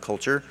sort of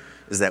culture,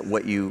 is that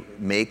what you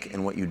make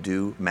and what you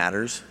do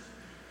matters.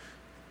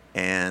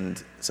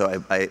 And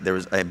so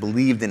I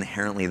believed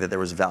inherently that there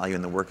was value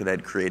in the work that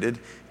I'd created,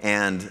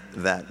 and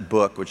that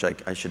book, which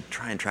I should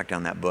try and track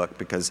down that book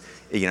because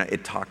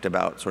it talked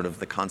about sort of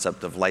the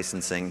concept of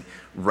licensing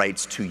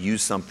rights to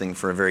use something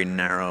for a very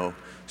narrow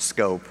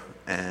scope,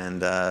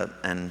 and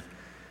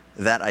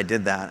that I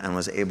did that and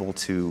was able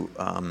to.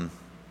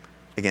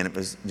 Again, it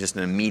was just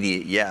an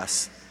immediate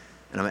yes,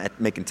 and I'm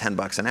making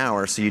 $10 an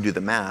hour, so you do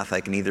the math.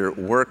 I can either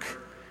work,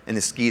 and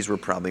the skis were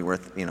probably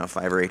worth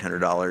 $500 or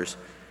 $800.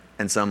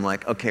 And so I'm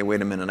like, okay,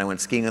 wait a minute. I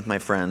went skiing with my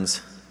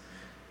friends,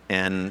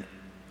 and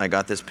I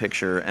got this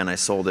picture, and I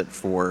sold it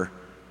for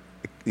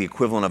the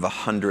equivalent of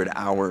 100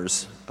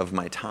 hours of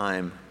my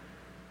time.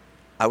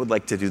 I would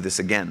like to do this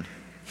again.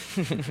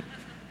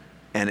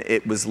 And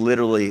it was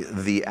literally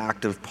the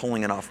act of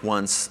pulling it off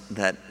once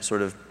that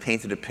sort of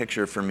painted a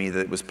picture for me that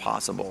it was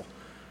possible.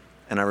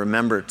 And I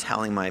remember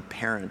telling my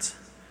parents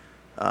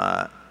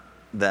that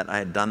I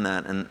had done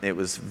that, and it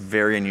was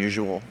very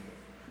unusual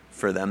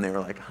for them. They were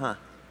like, huh.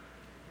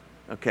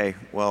 Okay,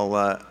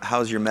 well,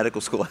 how's your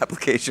medical school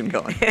application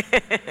going?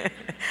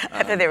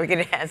 I thought they were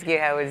going to ask you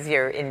how is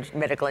your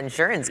medical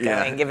insurance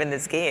going, given the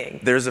skiing.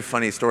 There's a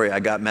funny story. I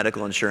got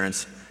medical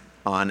insurance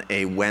on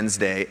a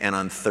Wednesday, and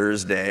on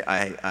Thursday,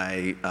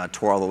 I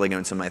tore all the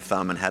ligaments in my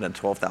thumb and had a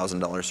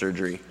 $12,000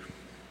 surgery.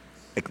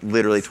 Like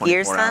literally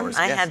 24 hours.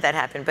 I had that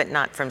happen, but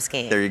not from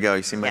skiing. There you go.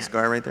 You see my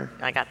scar right there?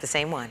 I got the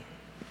same one.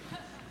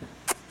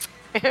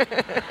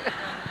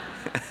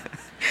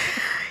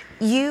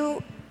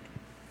 You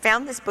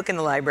found this book in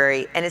the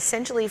library, and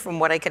essentially, from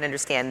what I can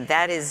understand,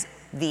 that is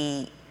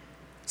the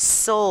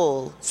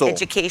sole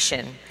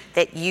education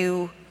that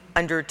you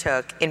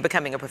undertook in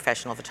becoming a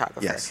professional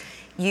photographer. Yes.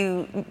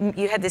 You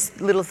had this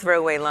little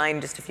throwaway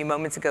line just a few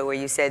moments ago where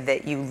you said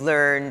that you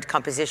learned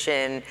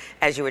composition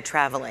as you were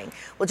traveling.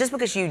 Well, just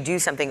because you do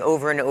something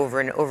over and over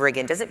and over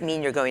again doesn't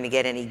mean you're going to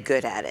get any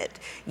good at it.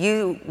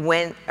 You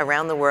went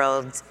around the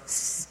world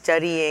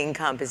studying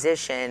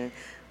composition.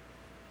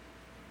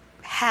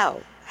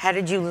 How? How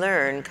did you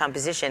learn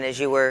composition as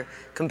you were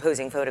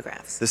composing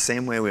photographs? The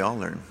same way we all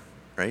learn,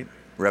 right?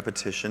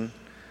 Repetition,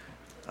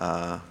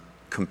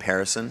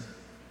 comparison,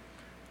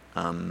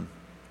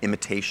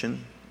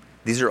 imitation.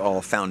 These are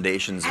all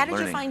foundations of learning. How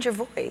did you find your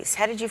voice?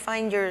 How did you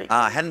find your...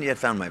 I hadn't yet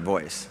found my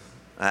voice.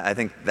 I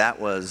think that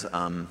was,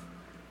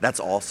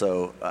 that's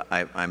also,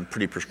 I'm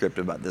pretty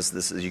prescriptive about this.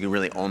 This is, you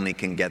really only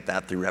can get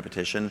that through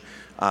repetition.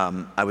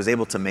 I was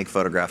able to make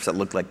photographs that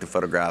looked like the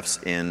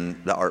photographs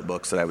in the art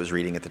books that I was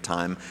reading at the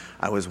time.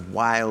 I was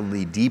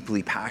wildly,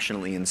 deeply,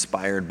 passionately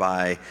inspired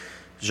by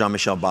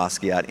Jean-Michel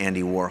Basquiat,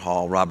 Andy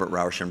Warhol, Robert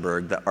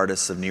Rauschenberg, the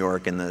artists of New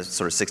York in the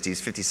sort of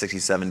 60s, 50s,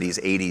 60s, 70s,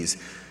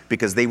 80s,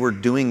 because they were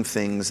doing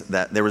things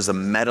that there was a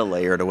meta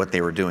layer to what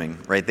they were doing,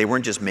 right? They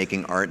weren't just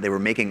making art, they were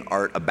making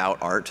art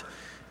about art.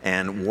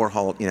 And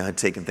Warhol, had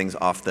taken things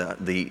off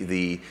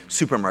the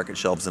supermarket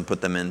shelves and put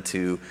them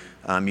into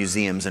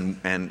museums, and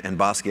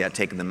Basquiat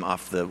taken them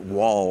off the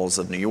walls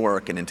of New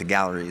York and into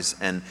galleries.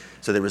 And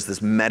so there was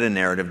this meta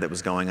narrative that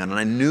was going on, and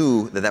I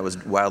knew that that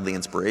was wildly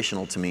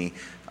inspirational to me.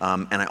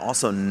 And I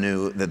also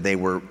knew that they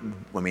were,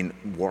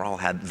 Warhol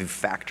had the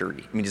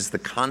factory. Just the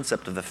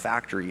concept of the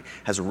factory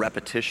has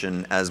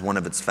repetition as one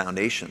of its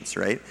foundations,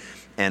 right?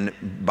 And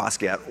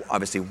Basquiat,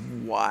 obviously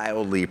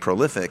wildly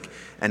prolific,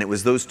 and it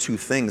was those two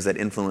things that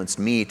influenced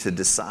me to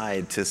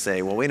decide to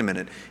say, well, wait a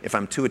minute, if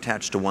I'm too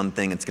attached to one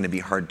thing, it's going to be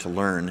hard to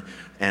learn,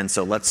 and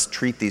so let's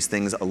treat these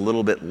things a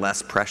little bit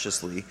less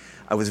preciously.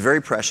 I was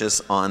very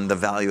precious on the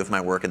value of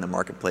my work in the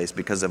marketplace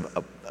because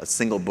of a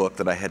single book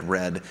that I had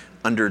read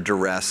under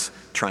duress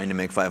trying to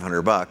make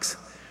 $500.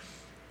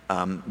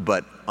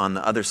 But on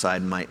the other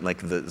side,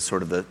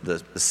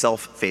 the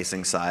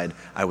self-facing side,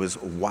 I was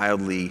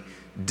wildly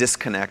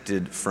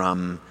disconnected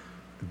from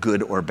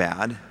good or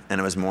bad, and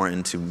I was more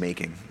into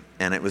making.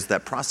 And it was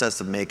that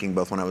process of making,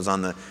 both when I was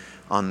on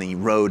the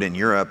road in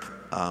Europe.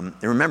 And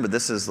remember,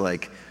 this is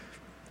like,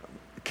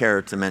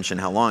 care to mention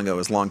how long ago? It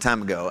was a long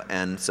time ago.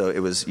 And so it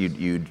was,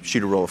 you'd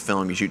shoot a roll of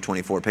film, you shoot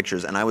 24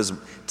 pictures, and I was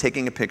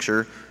taking a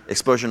picture,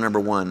 exposure number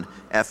 1,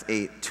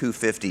 f8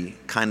 250,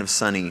 kind of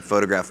sunny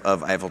photograph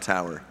of Eiffel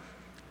Tower.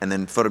 And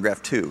then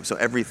photograph 2. So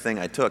everything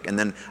I took, and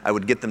then I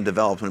would get them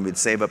developed. When we'd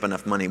save up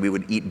enough money, we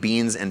would eat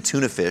beans and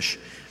tuna fish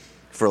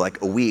for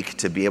like a week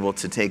to be able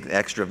to take the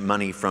extra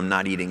money from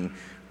not eating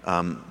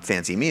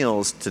fancy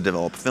meals to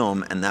develop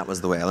film, and that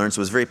was the way I learned. So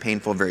it was very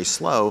painful, very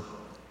slow.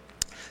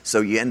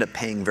 So you end up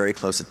paying very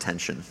close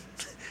attention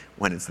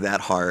when it's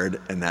that hard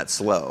and that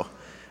slow.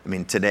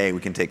 Today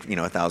we can take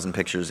 1,000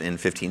 pictures in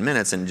 15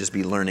 minutes and just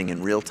be learning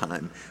in real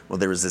time. Well,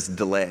 there was this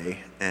delay,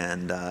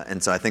 and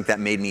so I think that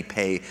made me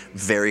pay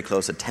very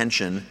close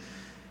attention.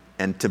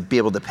 And to be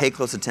able to pay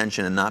close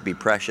attention and not be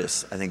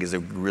precious, I think is a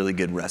really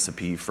good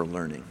recipe for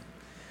learning.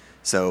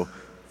 So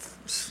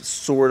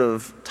sort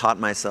of taught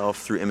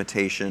myself through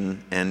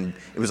imitation, and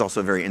it was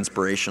also very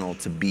inspirational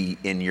to be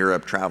in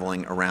Europe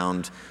traveling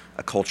around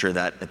a culture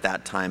that at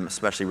that time,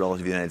 especially relative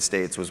to the United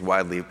States, was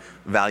widely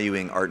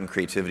valuing art and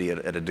creativity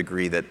at a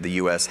degree that the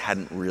US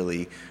hadn't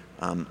really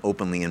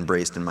openly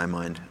embraced in my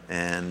mind.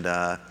 And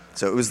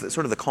so it was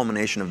sort of the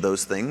culmination of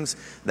those things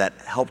that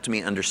helped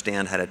me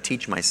understand how to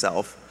teach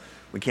myself.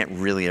 We can't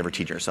really ever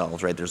teach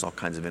ourselves, right? There's all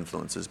kinds of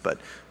influences, but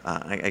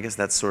I guess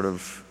that's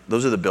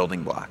those are the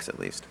building blocks at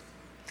least.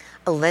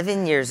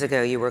 11 years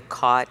ago, you were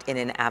caught in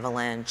an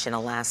avalanche in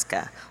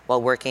Alaska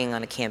while working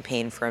on a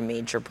campaign for a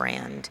major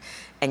brand,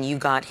 and you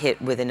got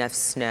hit with enough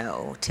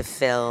snow to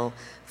fill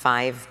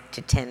 5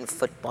 to 10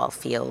 football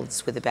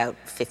fields with about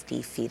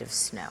 50 feet of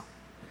snow.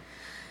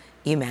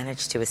 You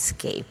managed to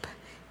escape,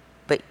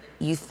 but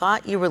you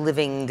thought you were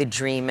living the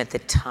dream at the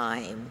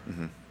time,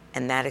 mm-hmm.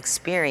 and that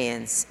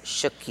experience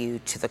shook you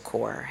to the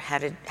core. How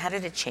did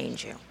it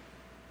change you?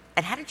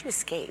 And how did you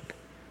escape?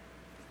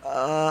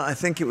 I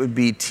think it would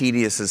be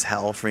tedious as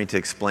hell for me to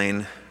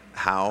explain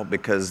how,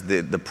 because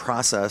the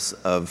process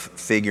of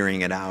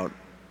figuring it out,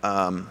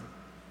 I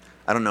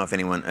don't know if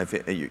anyone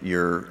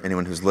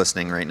who's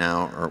listening right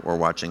now or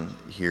watching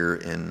here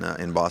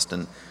in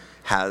Boston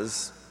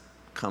has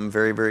come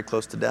very, very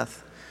close to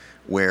death,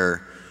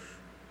 where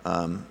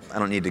I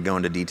don't need to go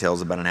into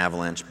details about an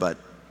avalanche, but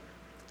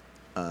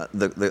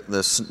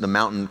the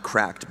mountain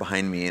cracked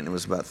behind me, and it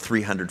was about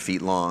 300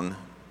 feet long,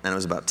 and it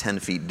was about 10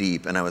 feet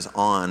deep, and I was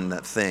on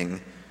that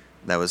thing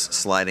that was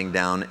sliding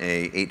down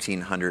a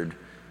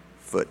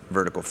 1,800-foot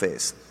vertical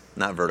face.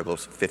 Not vertical,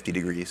 50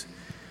 degrees.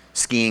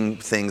 Skiing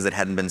things that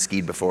hadn't been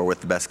skied before with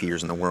the best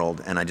skiers in the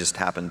world, and I just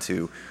happened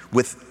to,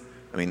 with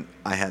I mean,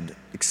 I had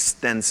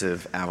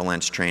extensive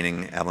avalanche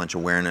training, avalanche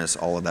awareness,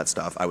 all of that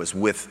stuff. I was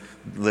with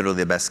literally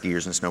the best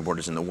skiers and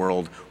snowboarders in the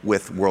world,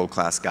 with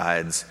world-class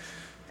guides.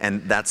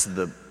 And that's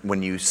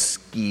when you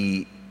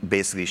ski,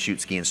 basically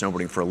shoot ski and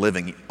snowboarding for a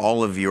living,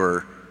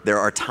 there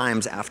are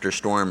times after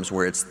storms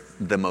where it's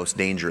the most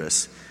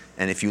dangerous.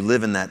 And if you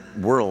live in that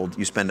world,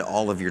 you spend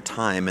all of your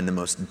time in the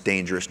most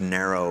dangerous,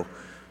 narrow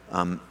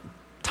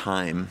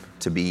time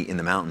to be in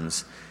the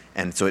mountains.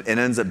 And so it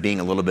ends up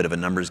being a little bit of a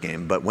numbers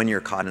game. But when you're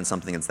caught in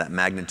something that's that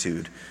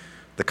magnitude,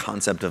 the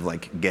concept of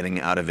like getting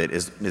out of it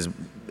is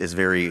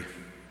very,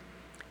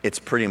 it's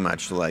pretty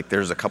much like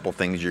there's a couple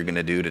things you're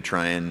gonna do to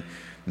try and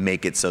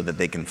make it so that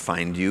they can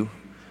find you.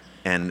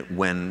 And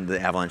when the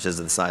avalanche is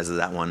the size of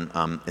that one,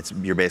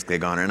 you're basically a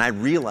goner. And I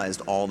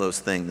realized all those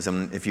things.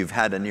 And if you've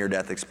had a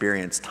near-death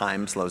experience,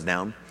 time slows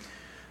down.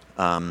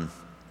 You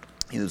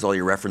lose all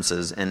your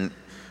references. And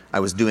I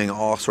was doing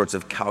all sorts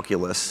of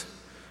calculus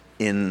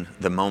in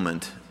the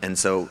moment. And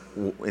so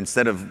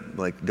instead of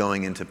like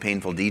going into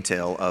painful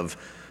detail of,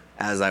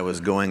 as I was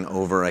going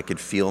over, I could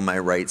feel my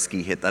right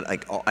ski hit that.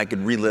 I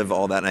could relive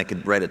all that, and I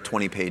could write a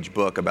 20-page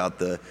book about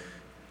the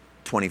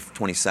 20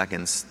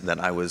 seconds that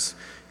I was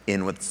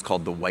in what's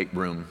called the white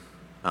room.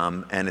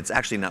 And it's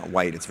actually not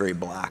white, it's very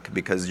black,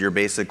 because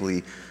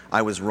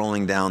I was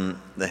rolling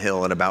down the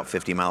hill at about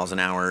 50 miles an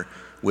hour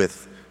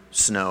with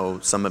snow,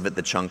 some of it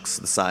the chunks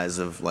the size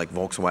of like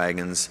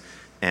Volkswagens,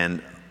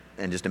 and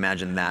just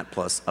imagine that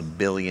plus a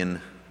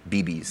billion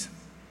BBs,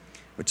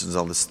 which is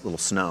all this little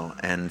snow.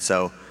 And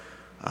so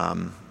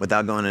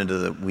without going into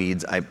the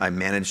weeds, I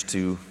managed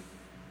to,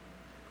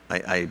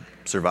 I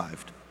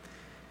survived.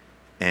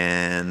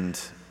 And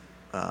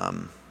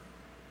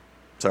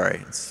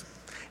sorry,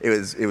 it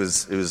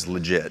was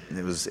legit.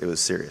 It was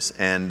serious.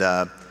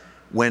 And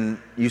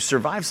when you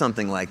survive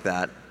something like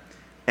that,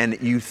 and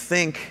you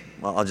think,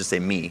 well, I'll just say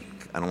me.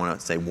 I don't want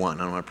to say one.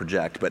 I don't want to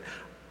project, but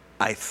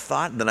I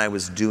thought that I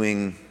was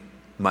doing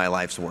my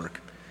life's work.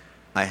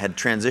 I had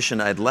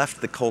transitioned. I had left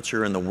the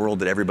culture and the world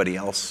that everybody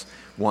else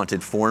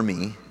wanted for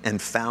me,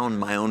 and found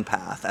my own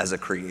path as a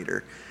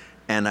creator.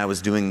 And I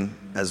was doing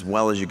as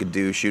well as you could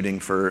do, shooting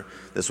for,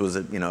 this was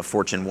a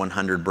Fortune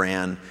 100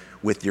 brand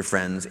with your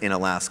friends in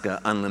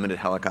Alaska, unlimited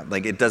helicopter.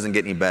 Like, it doesn't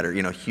get any better,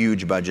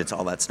 huge budgets,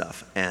 all that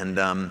stuff. And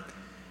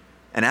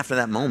after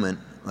that moment,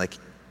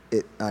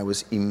 I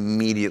was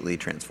immediately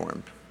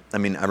transformed. I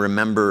mean, I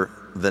remember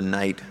the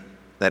night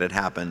that it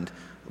happened,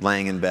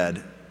 laying in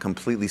bed,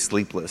 completely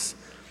sleepless,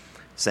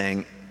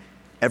 saying,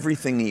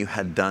 everything that you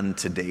had done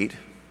to date,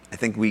 I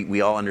think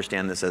we all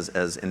understand this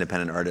as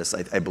independent artists.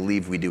 I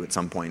believe we do at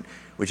some point,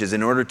 which is,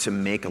 in order to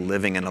make a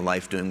living and a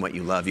life doing what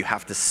you love, you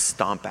have to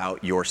stomp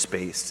out your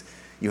space.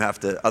 You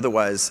have to,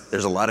 otherwise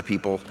there's a lot of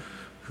people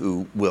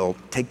who will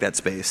take that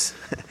space.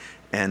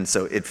 And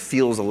so it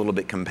feels a little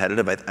bit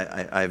competitive.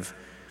 I've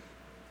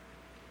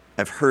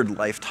heard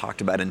life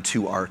talked about in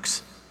two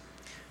arcs.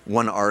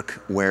 One arc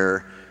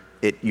where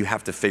you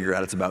have to figure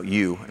out it's about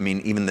you. I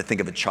mean, even to think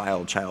of a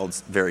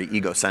child's very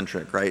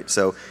egocentric, right?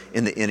 So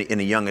in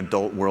a young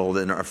adult world,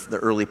 in the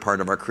early part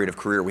of our creative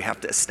career, we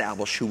have to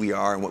establish who we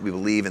are and what we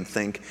believe and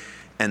think.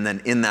 And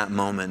then in that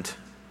moment,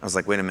 I was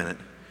like, wait a minute.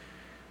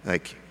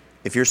 Like,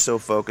 if you're so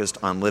focused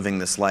on living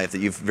this life that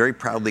you've very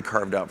proudly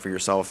carved out for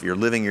yourself, you're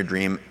living your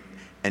dream,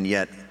 and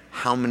yet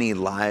how many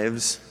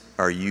lives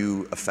are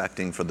you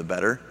affecting for the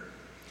better?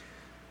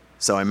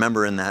 So I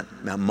remember in that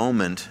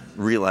moment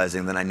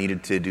realizing that I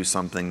needed to do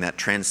something that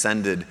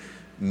transcended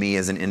me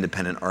as an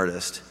independent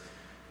artist,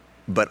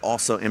 but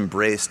also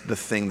embraced the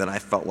thing that I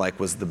felt like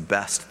was the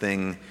best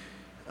thing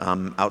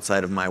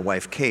outside of my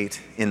wife,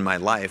 Kate, in my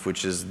life,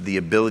 which is the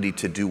ability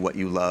to do what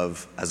you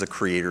love as a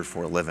creator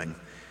for a living.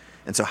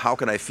 And so how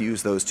could I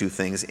fuse those two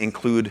things,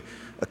 include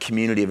a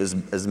community of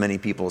as many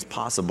people as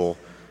possible,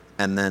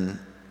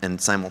 and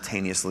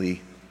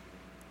simultaneously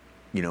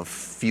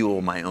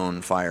fuel my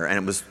own fire.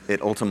 And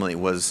it ultimately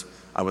was,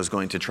 I was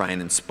going to try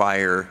and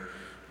inspire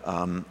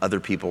other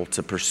people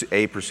to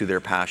pursue their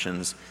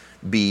passions,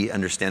 B,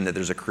 understand that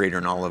there's a creator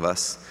in all of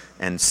us,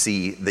 and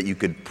C, that you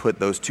could put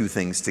those two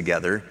things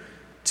together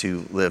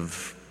to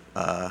live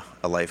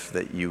a life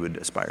that you would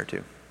aspire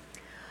to.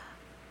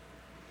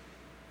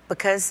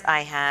 Because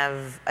I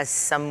have a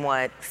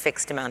somewhat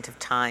fixed amount of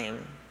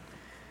time,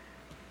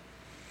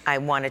 I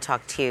want to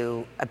talk to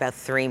you about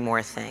three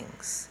more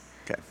things.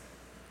 Okay.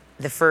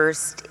 The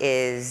first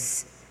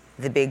is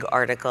the big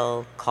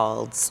article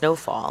called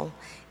Snowfall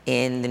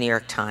in the New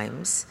York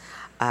Times.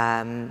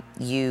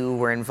 You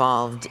were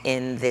involved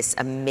in this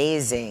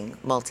amazing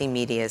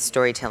multimedia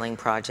storytelling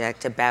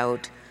project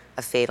about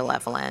a fatal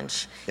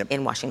avalanche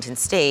in Washington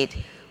State,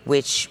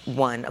 which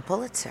won a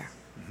Pulitzer.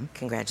 Mm-hmm.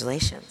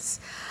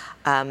 Congratulations.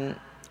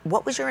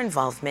 What was your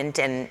involvement,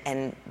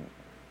 and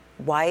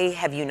why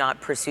have you not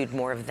pursued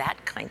more of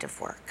that kind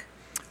of work?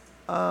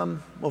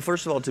 Well,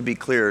 first of all, to be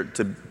clear,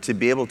 to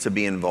be able to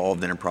be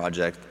involved in a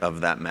project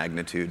of that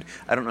magnitude,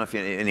 I don't know if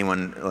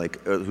anyone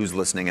who's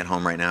listening at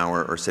home right now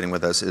or sitting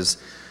with us is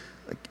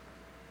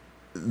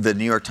the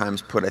New York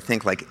Times put, I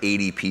think, like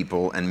 80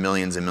 people and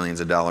millions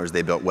of dollars.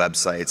 They built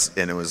websites,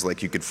 and it was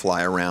like you could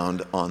fly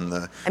around on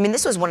the... I mean,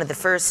 this was one of the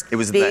first big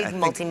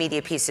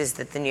multimedia pieces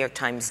that the New York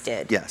Times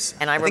did. Yes.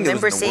 And I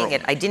remember seeing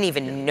it. I didn't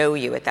even know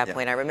you at that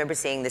point. I remember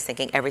seeing this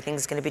thinking,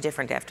 everything's going to be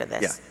different after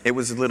this. Yeah, it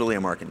was literally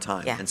a mark in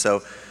time. Yeah. And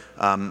so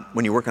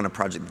when you work on a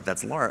project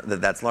that's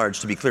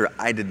large, to be clear,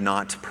 I did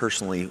not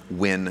personally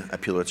win a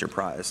Pulitzer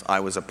Prize. I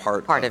was a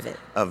part of it.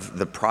 Of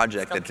the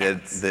project that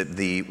counts. did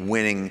the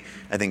winning,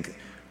 I think,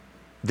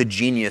 the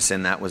genius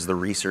in that was the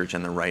research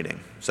and the writing.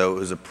 So it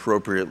was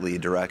appropriately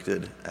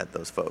directed at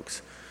those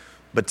folks.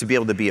 But to be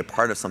able to be a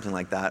part of something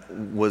like that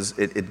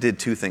it did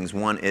two things.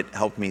 One, it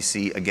helped me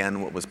see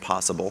again what was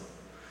possible.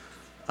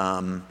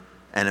 And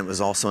it was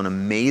also an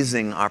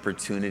amazing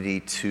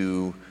opportunity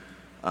to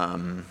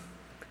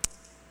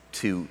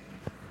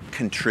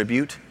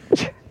contribute,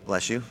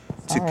 bless you,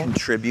 to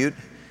contribute,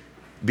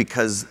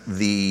 because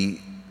the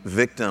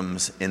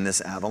victims in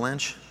this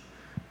avalanche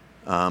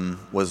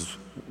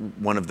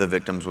one of the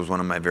victims was one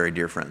of my very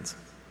dear friends.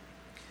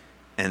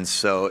 And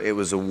so it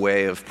was a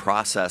way of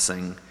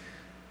processing.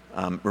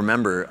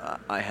 Remember,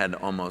 I had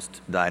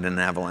almost died in an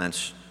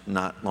avalanche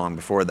not long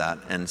before that.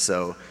 And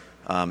so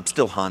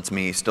still haunts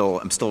me.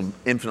 I'm still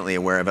infinitely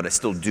aware of it. I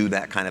still do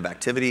that kind of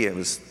activity. I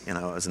was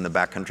in the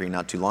backcountry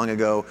not too long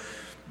ago,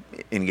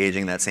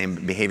 engaging that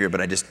same behavior,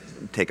 but I just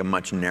take a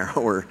much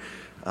narrower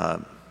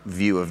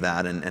view of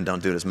that and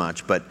don't do it as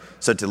much. But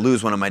so to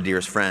lose one of my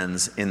dearest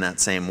friends in that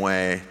same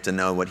way, to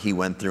know what he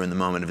went through in the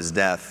moment of his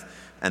death,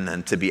 and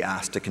then to be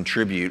asked to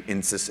contribute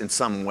in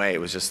some way, it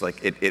was just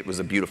like, it was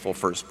a beautiful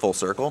first full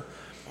circle.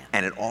 Yeah.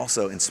 And it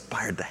also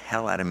inspired the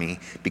hell out of me,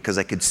 because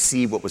I could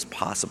see what was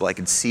possible. I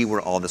could see where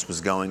all this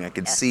was going. I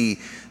could see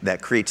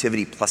that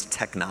creativity plus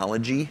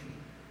technology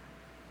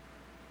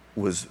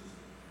was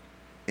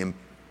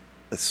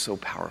so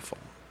powerful.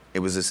 It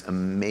was this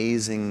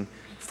amazing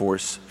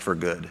force for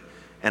good.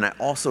 And I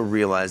also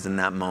realized in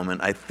that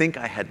moment, I think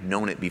I had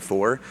known it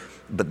before,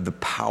 but the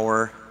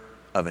power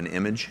of an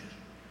image,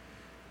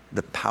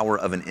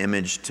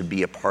 to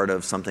be a part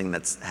of something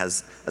that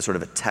has a sort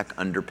of a tech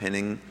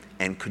underpinning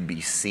and could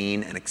be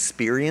seen and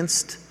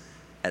experienced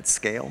at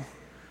scale.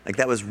 Like,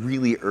 that was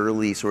really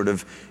early sort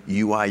of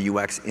UI,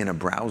 UX in a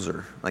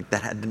browser. Like,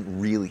 that hadn't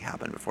really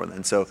happened before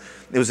then. So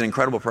it was an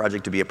incredible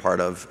project to be a part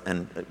of.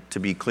 And to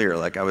be clear,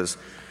 like,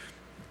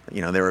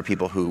 there were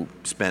people who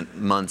spent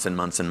months and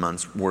months and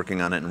months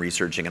working on it and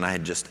researching, and I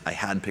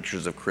had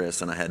pictures of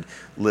Chris, and I had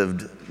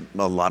lived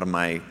a lot of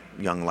my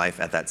young life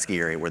at that ski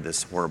area where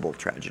this horrible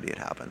tragedy had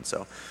happened.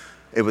 So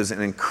it was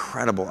an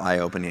incredible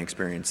eye-opening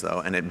experience,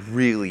 though, and it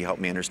really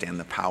helped me understand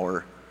the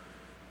power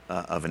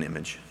of an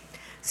image.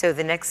 So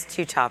the next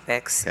two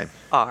topics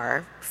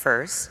are,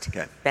 first,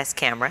 best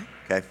camera,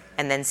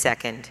 and then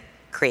second,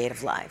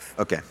 creative live.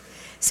 Okay.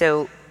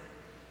 So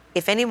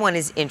if anyone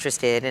is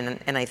interested,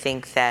 and I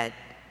think that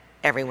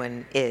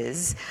everyone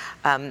is,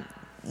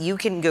 you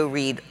can go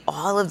read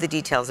all of the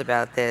details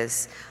about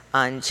this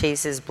on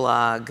Chase's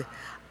blog.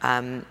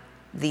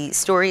 The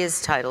story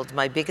is titled,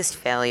 "My Biggest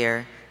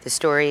Failure, the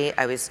Story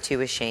I Was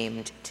Too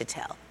Ashamed to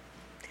Tell."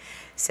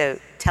 So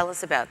tell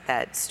us about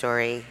that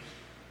story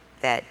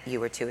that you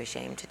were too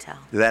ashamed to tell.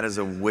 That is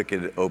a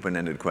wicked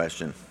open-ended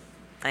question.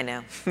 I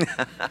know.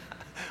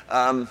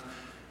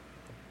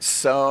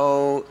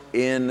 So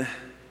in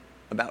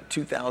about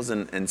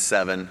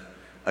 2007,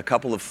 a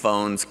couple of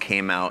phones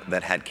came out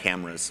that had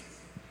cameras.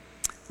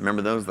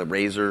 Remember those? The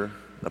Razr,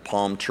 the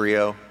Palm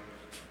Trio?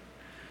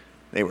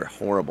 They were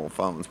horrible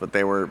phones, but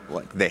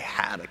they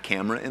had a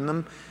camera in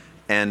them.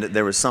 And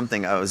there was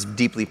something, I was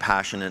deeply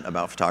passionate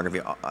about photography,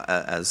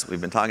 as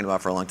we've been talking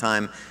about for a long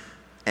time.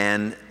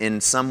 And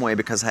in some way,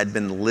 because I'd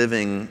been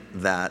living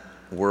that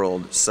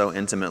world so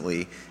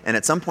intimately, and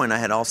at some point I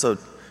had also,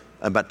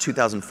 about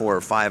 2004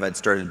 or 5, I'd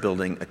started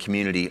building a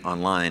community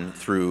online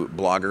through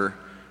Blogger.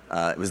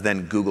 It was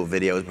then Google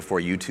Videos before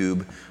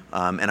YouTube.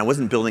 And I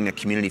wasn't building a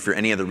community for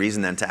any other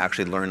reason than to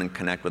actually learn and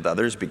connect with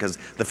others, because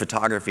the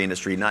photography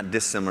industry, not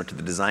dissimilar to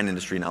the design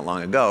industry not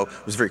long ago,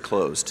 was very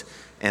closed.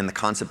 And the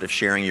concept of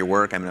sharing your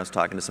work, I was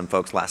talking to some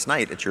folks last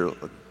night at your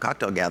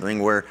cocktail gathering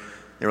where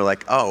they were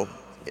like, oh,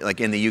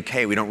 like in the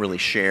UK, we don't really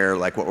share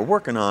like what we're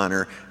working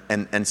on,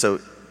 and so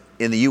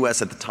in the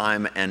US at the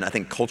time, and I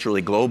think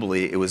culturally,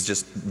 globally, it was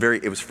just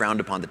it was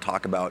frowned upon to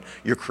talk about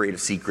your creative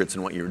secrets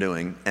and what you were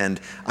doing. And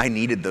I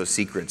needed those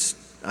secrets.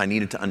 I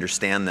needed to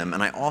understand them.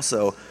 And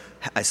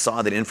I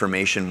saw that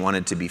information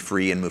wanted to be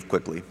free and move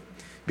quickly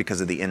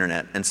because of the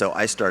internet. And so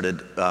I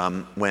started,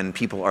 when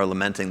people are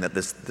lamenting that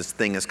this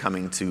thing is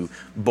coming to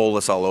bowl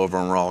us all over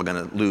and we're all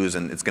gonna lose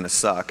and it's gonna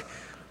suck,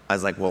 I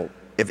was like, well,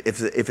 if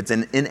it's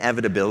an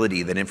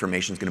inevitability that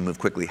information is gonna move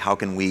quickly, how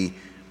can we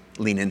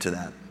lean into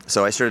that?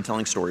 So I started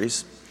telling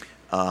stories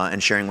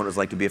and sharing what it was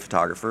like to be a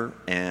photographer.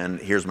 And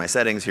here's my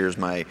settings, here's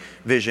my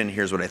vision,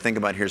 here's what I think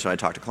about, here's how I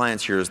talk to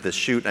clients, here's this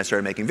shoot. And I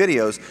started making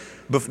videos,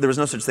 but there was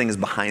no such thing as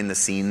behind the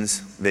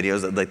scenes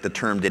videos. Like, the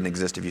term didn't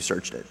exist if you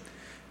searched it.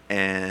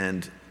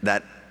 And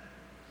that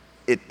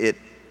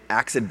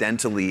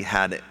accidentally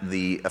had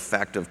the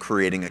effect of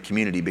creating a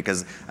community,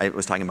 because I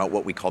was talking about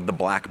what we called the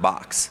black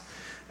box,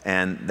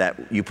 and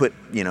that you put,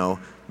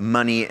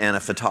 money and a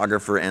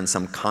photographer and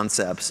some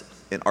concepts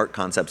and art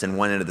concepts in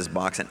one end of this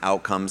box, and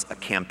out comes a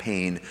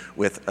campaign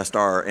with a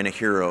star and a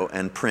hero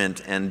and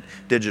print and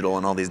digital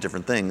and all these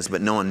different things, but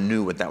no one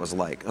knew what that was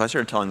like. So I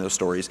started telling those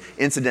stories,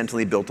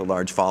 incidentally built a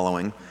large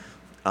following,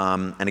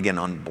 and again,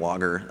 on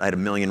Blogger, I had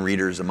 1 million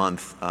readers a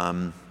month,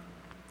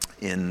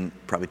 in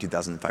probably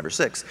 2005 or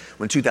 6.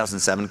 When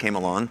 2007 came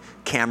along,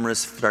 cameras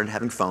started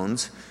having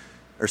phones,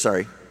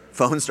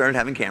 phones started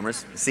having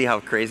cameras. See how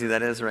crazy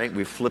that is, right?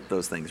 We flipped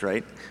those things,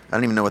 right? I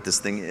don't even know what this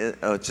thing is.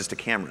 Oh, it's just a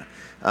camera.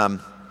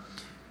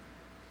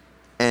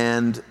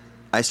 And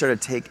I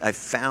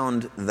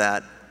found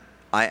that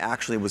I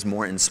actually was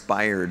more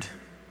inspired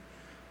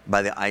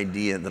by the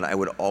idea that I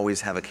would always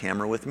have a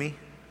camera with me.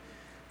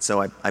 So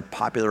I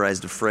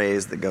popularized a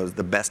phrase that goes,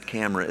 the best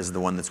camera is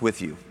the one that's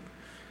with you.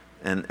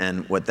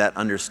 And what that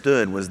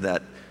understood was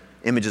that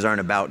images aren't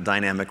about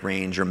dynamic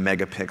range or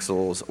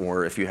megapixels,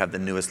 or if you have the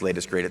newest,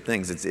 latest, greatest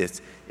things.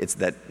 It's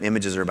that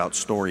images are about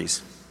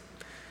stories,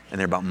 and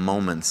they're about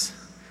moments.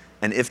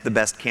 And if the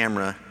best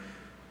camera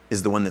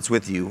is the one that's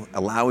with you,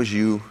 allows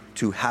you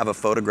to have a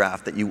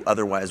photograph that you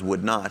otherwise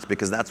would not,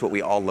 because that's what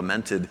we all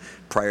lamented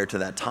prior to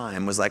that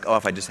time, was like, oh,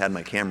 if I just had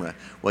my camera.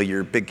 Well,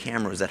 your big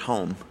camera was at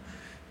home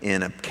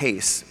in a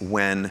case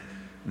when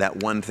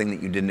that one thing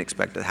that you didn't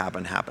expect to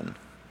happen happened.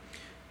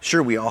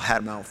 Sure, we all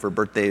had them out for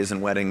birthdays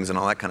and weddings and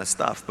all that kind of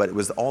stuff, but it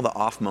was all the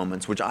off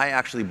moments, which I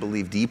actually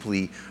believe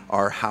deeply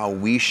are how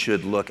we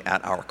should look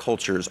at our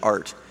culture's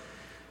art.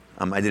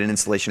 I did an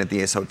installation at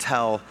the Ace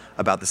Hotel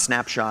about the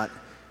snapshot,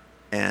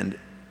 and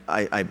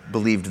I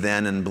believed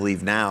then and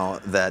believe now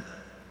that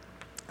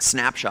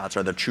snapshots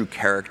are the true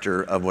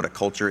character of what a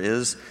culture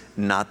is,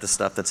 not the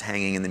stuff that's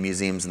hanging in the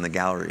museums and the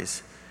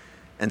galleries.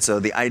 And so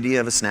the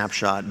idea of a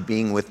snapshot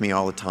being with me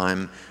all the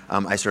time,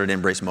 I started to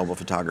embrace mobile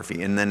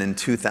photography. And then in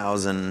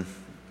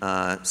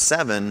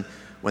 2007,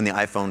 when the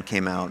iPhone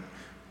came out,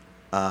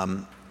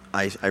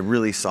 I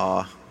really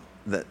saw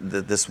that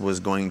this was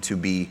going to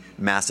be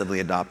massively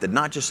adopted,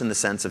 not just in the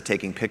sense of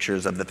taking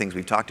pictures of the things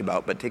we've talked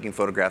about, but taking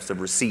photographs of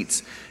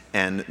receipts,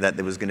 and that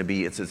there was going to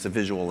be, it's a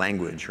visual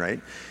language,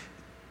 right?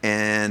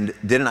 And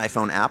did an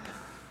iPhone app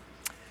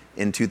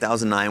in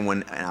 2009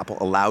 when Apple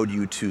allowed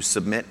you to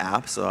submit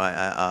apps.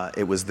 So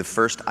it was the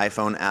first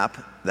iPhone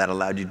app that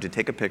allowed you to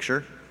take a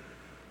picture.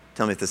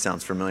 Tell me if this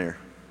sounds familiar.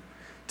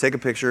 Take a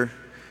picture,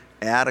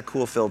 add a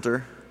cool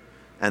filter,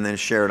 and then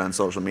share it on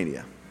social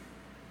media.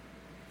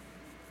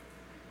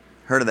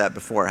 Heard of that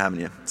before, haven't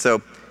you?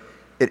 So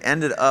it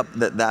ended up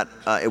that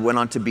it went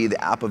on to be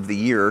the app of the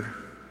year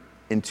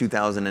in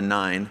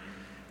 2009.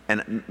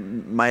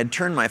 And I had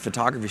turned my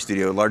photography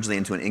studio largely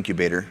into an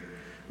incubator,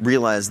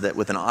 realized that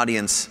with an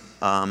audience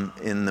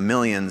in the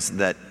millions,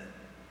 that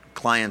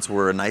clients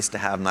were a nice to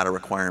have, not a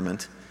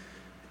requirement,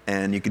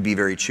 and you could be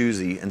very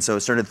choosy. And so I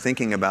started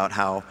thinking about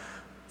how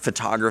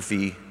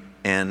photography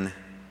and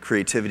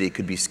creativity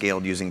could be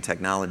scaled using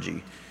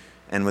technology.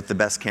 And with the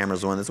best camera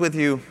is the one that's with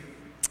you.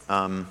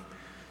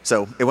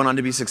 So it went on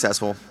to be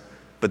successful,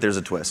 but there's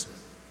a twist.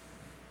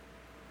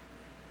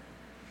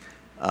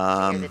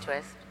 Here's the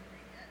twist.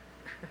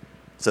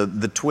 So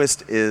the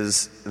twist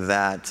is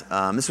that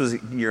this was a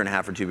year and a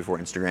half or two before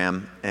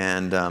Instagram,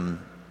 and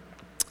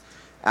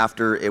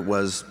after it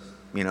was,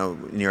 New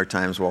York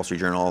Times, Wall Street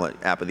Journal, all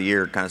that app of the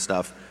year kind of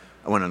stuff,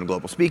 I went on a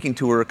global speaking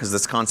tour because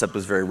this concept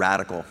was very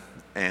radical,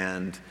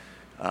 and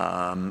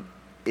I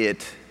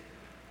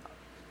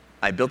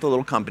built a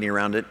little company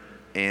around it,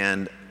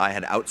 and I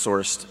had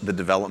outsourced the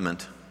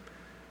development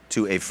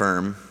to a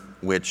firm,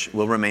 which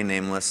will remain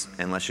nameless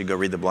unless you go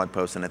read the blog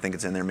post, and I think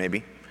it's in there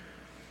maybe.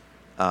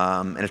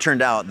 And it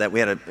turned out that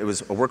it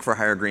was a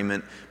work-for-hire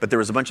agreement, but there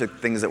was a bunch of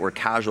things that were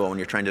casual when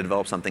you're trying to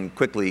develop something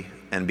quickly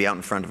and be out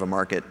in front of a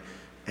market.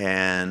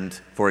 And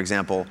for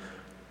example,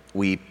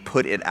 we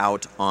put it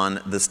out on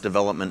this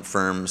development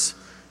firm's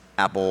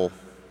Apple,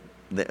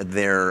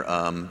 their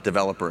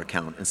developer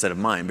account instead of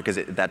mine, because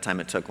at that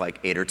time it took like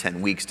 8 or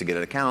 10 weeks to get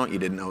an account. You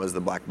didn't know it was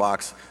the black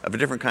box of a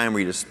different kind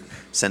where you just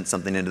sent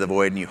something into the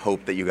void and you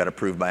hope that you got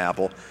approved by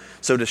Apple.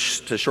 So to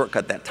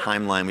shortcut that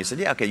timeline, we said,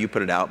 yeah, okay, you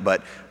put it out,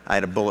 but I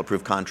had a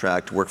bulletproof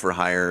contract, work for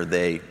hire.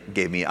 They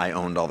gave me, I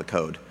owned all the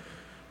code.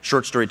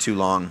 Short story too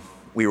long,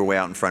 we were way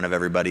out in front of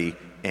everybody,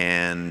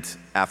 and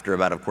after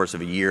about a course of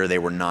a year, they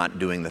were not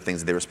doing the things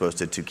that they were supposed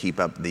to keep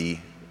up the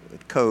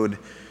code.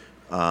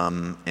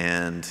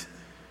 And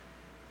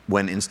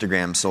when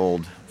Instagram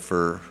sold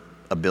for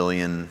 $1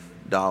 billion,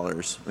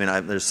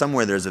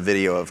 there's a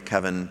video of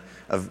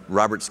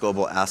Robert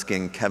Scoble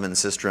asking Kevin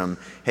Systrom,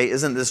 hey,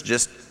 isn't this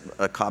just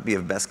a copy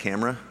of Best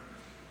Camera?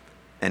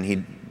 And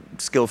he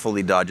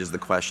skillfully dodges the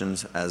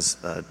questions, as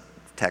a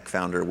tech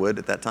founder would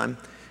at that time.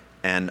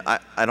 And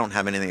I don't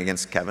have anything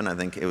against Kevin. I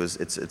think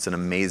it's an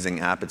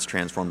amazing app. It's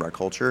transformed our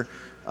culture.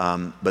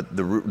 But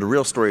the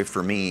real story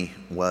for me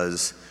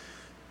was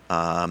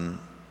I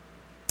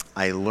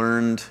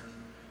learned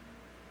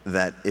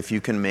that if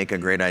you can make a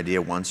great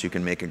idea once, you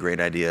can make a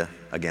great idea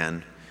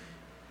again.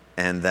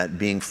 and that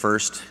being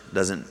first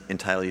doesn't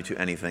entitle you to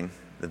anything,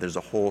 that there's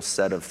a whole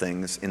set of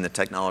things in the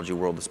technology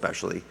world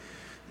especially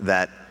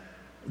that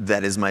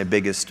is my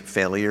biggest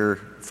failure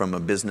from a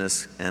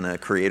business and a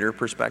creator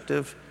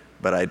perspective,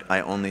 but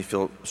I only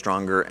feel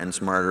stronger and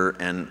smarter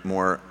and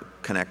more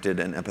connected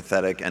and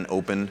empathetic and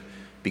open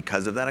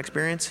because of that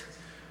experience.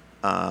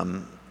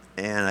 And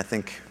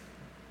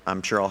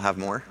I'm sure I'll have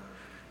more.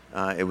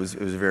 It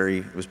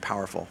was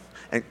powerful.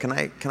 And can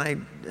I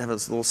have a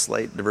little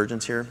slight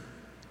divergence here?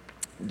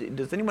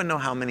 Does anyone know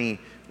how many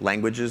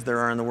languages there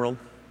are in the world?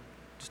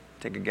 Just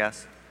take a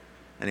guess.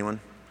 Anyone?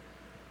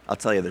 I'll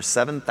tell you, there's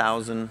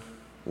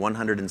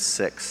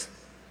 7,106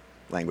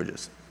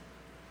 languages.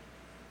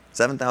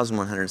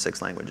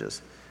 7,106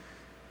 languages.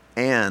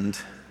 And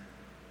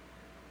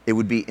it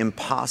would be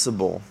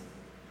impossible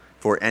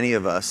for any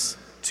of us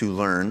to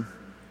learn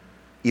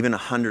even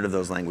 100 of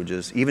those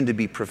languages, even to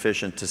be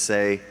proficient to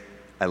say,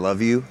 I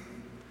love you,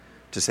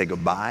 to say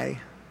goodbye,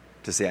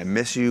 to say I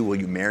miss you, will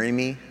you marry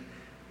me?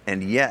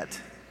 And yet,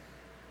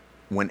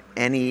 when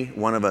any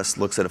one of us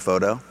looks at a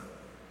photo,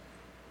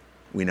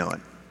 we know it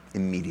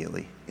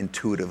immediately,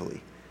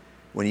 intuitively.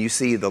 When you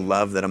see the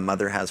love that a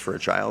mother has for a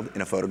child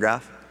in a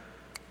photograph.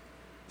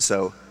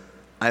 So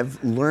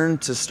I've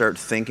learned to start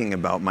thinking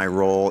about my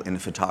role in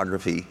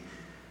photography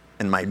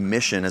and my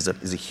mission as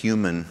a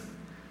human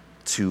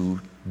to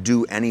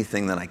do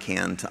anything that I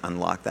can to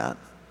unlock that.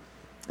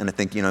 And I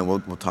think, we'll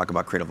talk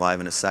about Creative Live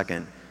in a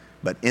second,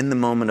 but in the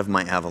moment of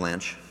my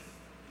avalanche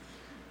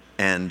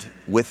and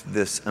with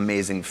this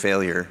amazing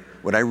failure,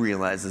 what I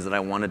realized is that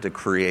I wanted to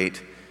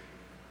create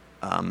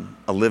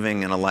a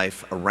living and a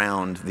life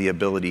around the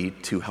ability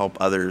to help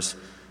others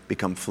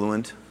become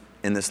fluent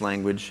in this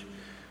language,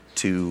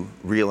 to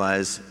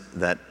realize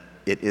that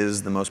it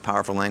is the most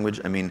powerful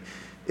language. I mean,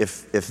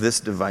 if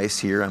this device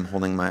here, I'm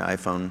holding my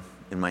iPhone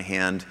in my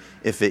hand,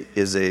 if it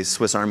is a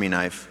Swiss Army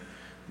knife,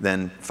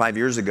 then 5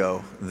 years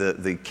ago,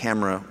 the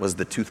camera was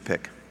the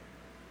toothpick.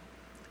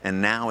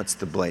 And now it's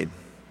the blade.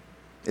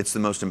 It's the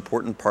most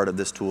important part of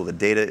this tool. The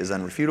data is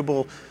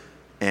unrefutable,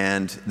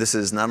 and this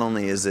is not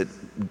only is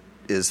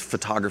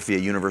photography a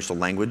universal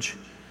language,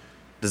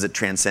 does it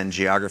transcend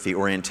geography,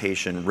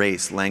 orientation,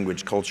 race,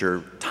 language,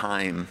 culture,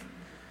 time,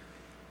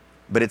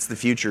 but it's the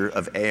future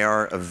of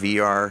AR, of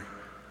VR.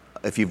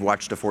 If you've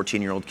watched a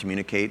 14-year-old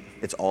communicate,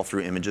 it's all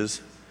through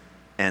images.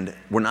 And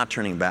we're not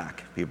turning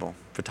back, people.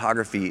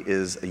 Photography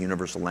is a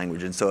universal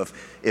language. And so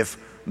if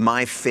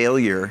my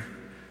failure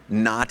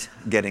not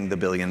getting the $1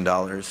 billion,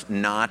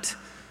 not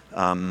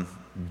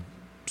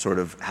sort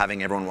of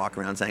having everyone walk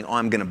around saying, oh,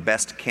 I'm going to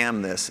best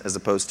cam this as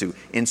opposed to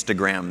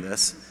Instagram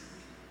this,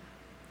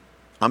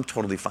 I'm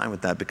totally fine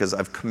with that because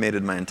I've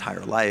committed my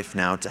entire life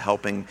now to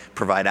helping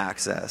provide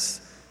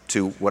access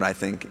to what I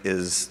think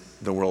is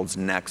the world's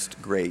next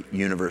great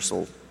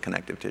universal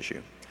connective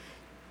tissue.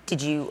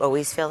 Did you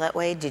always feel that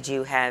way? Did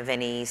you have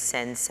any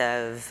sense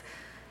of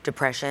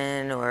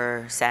depression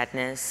or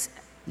sadness?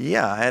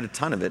 Yeah, I had a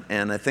ton of it.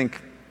 And I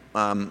think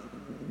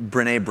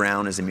Brene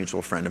Brown is a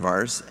mutual friend of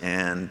ours,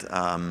 and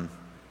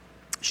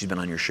she's been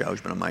on your show,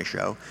 she's been on my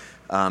show.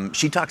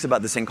 She talks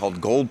about this thing called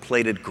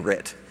gold-plated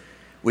grit,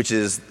 which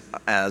is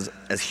as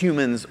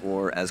humans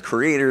or as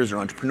creators or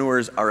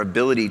entrepreneurs, our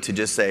ability to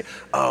just say,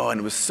 oh, and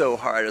it was so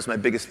hard, it was my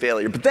biggest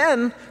failure. But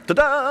then,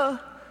 ta-da!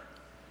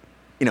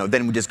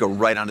 Then we just go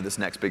right on to this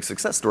next big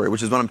success story,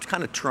 which is what I'm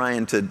kind of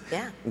trying to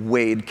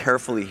wade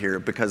carefully here,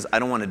 because I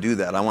don't want to do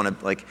that. I want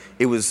to,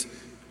 it was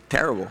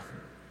terrible.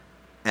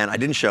 And I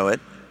didn't show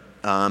it.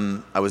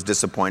 I was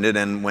disappointed,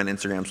 and when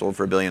Instagram sold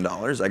for $1 billion,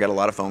 I got a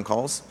lot of phone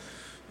calls.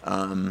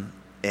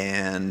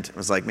 And I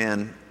was like,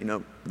 man,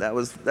 that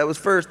was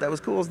first, that was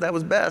cool, that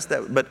was best,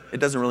 but it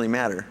doesn't really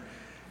matter.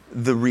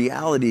 The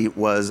reality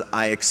was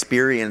I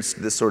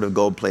experienced this sort of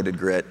gold-plated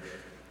grit.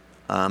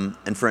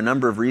 And for a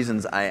number of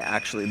reasons,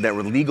 there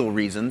were legal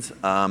reasons,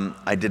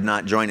 I did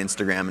not join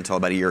Instagram until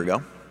about a year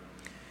ago.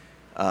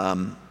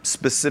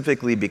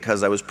 Specifically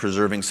because I was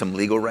preserving some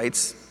legal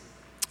rights,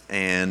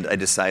 and I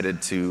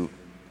decided to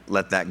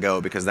let that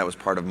go because that was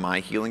part of my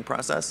healing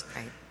process.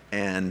 Right.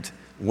 And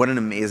what an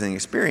amazing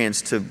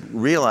experience to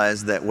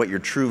realize that what your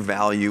true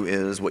value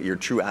is, what your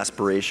true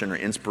aspiration or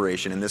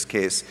inspiration, in this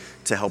case,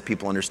 to help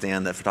people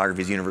understand that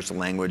photography is universal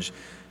language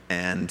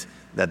and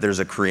that there's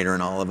a creator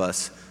in all of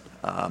us,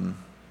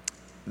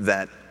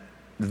 that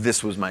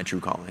this was my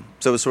true calling.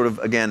 So it was sort of,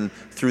 again,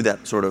 through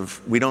that sort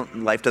of,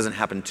 life doesn't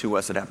happen to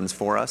us, it happens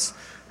for us.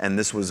 And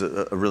this was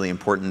a really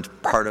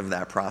important part of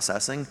that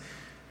processing.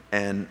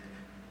 And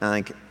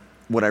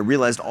what I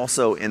realized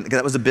also, because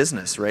that was a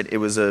business, right? It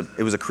was a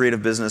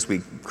creative business. We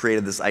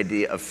created this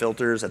idea of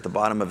filters at the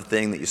bottom of a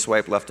thing that you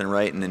swipe left and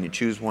right, and then you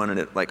choose one,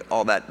 and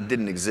all that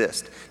didn't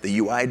exist. The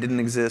UI didn't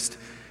exist.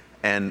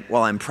 And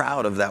while I'm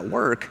proud of that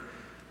work,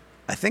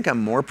 I think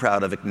I'm more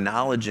proud of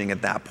acknowledging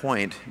at that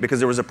point, because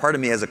there was a part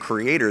of me as a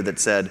creator that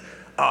said,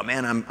 oh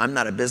man, I'm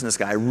not a business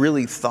guy. I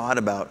really thought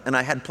about, and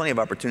I had plenty of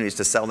opportunities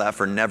to sell that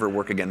for never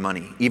work again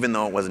money, even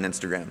though it wasn't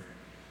Instagram.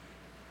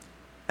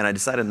 And I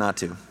decided not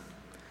to.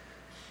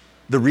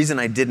 The reason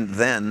I didn't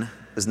then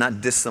was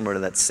not dissimilar to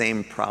that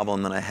same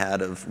problem that I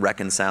had of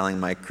reconciling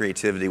my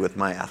creativity with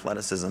my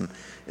athleticism.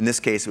 In this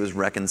case, it was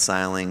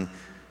reconciling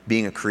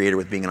being a creator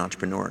with being an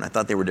entrepreneur. And I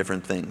thought they were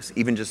different things,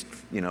 even just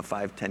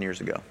 5-10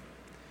 years ago.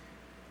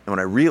 And what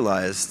I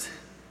realized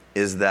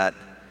is that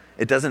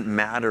it doesn't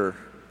matter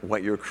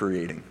what you're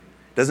creating.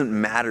 It doesn't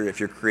matter if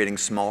you're creating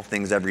small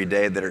things every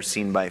day that are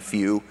seen by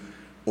few,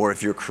 or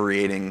if you're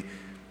creating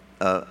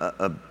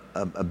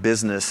a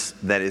business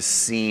that is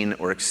seen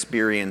or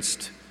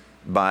experienced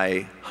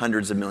by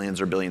hundreds of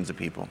millions or billions of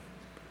people.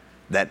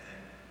 That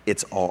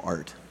it's all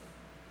art.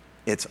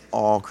 It's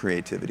all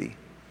creativity.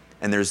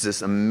 And there's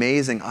this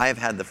amazing, I've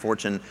had the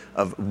fortune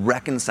of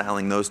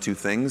reconciling those two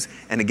things.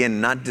 And again,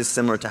 not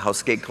dissimilar to how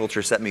skate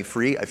culture set me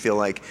free. I feel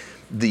like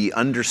the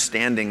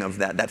understanding of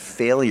that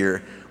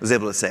failure was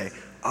able to say,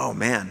 oh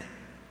man,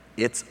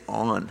 it's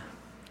on.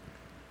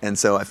 And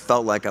so I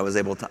felt like I was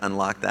able to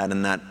unlock that,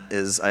 and that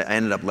is, I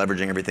ended up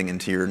leveraging everything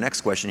into your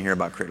next question here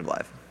about Creative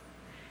Live.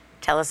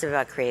 Tell us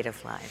about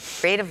Creative Live.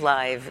 Creative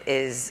Live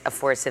is a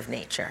force of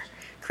nature.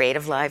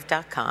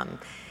 CreativeLive.com.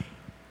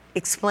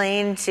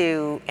 Explain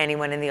to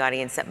anyone in the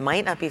audience that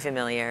might not be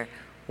familiar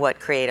what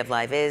Creative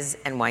Live is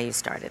and why you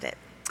started it.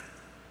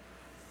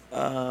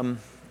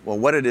 Well,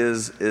 what it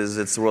is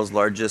it's the world's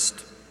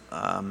largest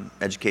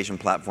education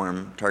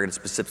platform targeted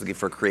specifically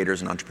for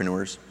creators and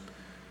entrepreneurs.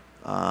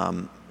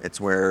 It's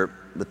where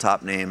the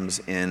top names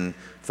in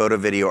photo,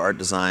 video, art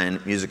design,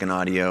 music and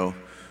audio,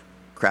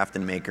 craft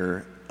and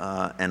maker,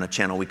 and a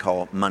channel we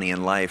call Money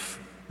and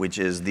Life, which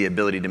is the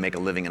ability to make a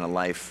living in a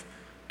life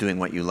doing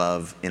what you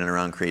love in and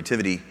around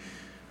creativity.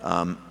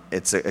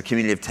 It's a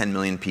community of 10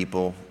 million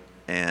people,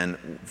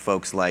 and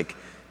folks like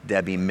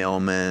Debbie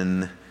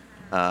Millman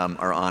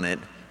are on it.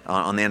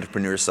 On the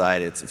entrepreneur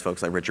side, it's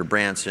folks like Richard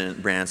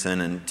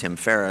Branson and Tim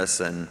Ferriss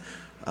and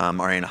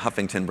Ariana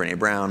Huffington, Brené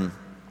Brown,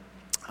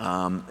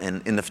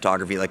 and in the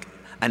photography, like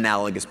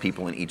analogous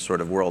people in each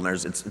sort of world. And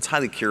it's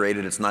highly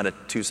curated. It's not a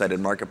two-sided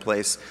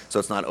marketplace, so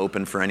it's not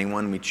open for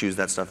anyone. We choose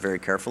that stuff very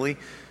carefully.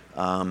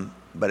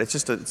 But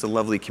it's a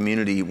lovely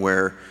community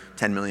where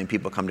 10 million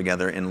people come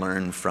together and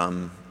learn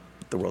from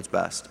the world's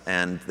best.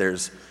 And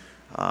there's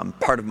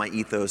part of my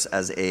ethos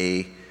as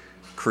a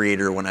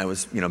creator when I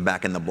was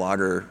back in the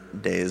blogger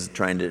days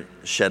trying to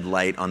shed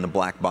light on the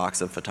black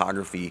box of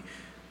photography,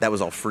 that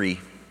was all free.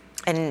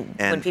 And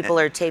when people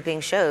are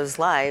taping shows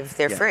live,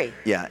 they're free.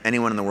 Yeah,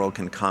 anyone in the world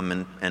can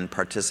come and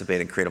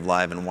participate in Creative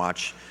Live and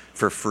watch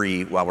for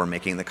free while we're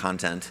making the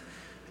content.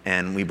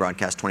 And we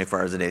broadcast 24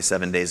 hours a day,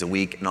 7 days a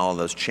week in all of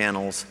those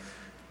channels.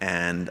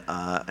 And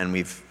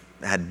we've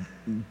had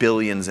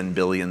billions and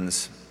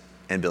billions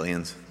and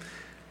billions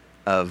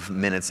of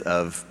minutes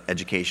of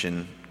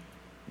education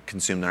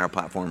consumed on our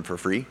platform for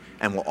free.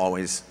 And we'll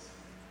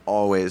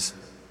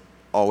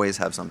always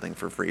have something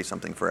for free,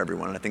 something for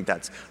everyone. And I think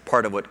that's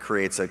part of what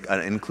creates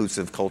an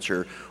inclusive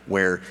culture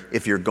where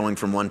if you're going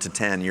from 1 to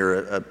 10,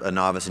 you're a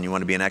novice and you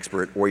want to be an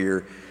expert, or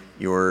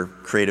you're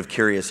creative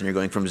curious and you're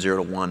going from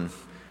 0 to 1.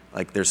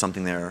 Like there's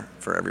something there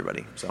for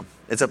everybody. So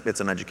it's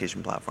an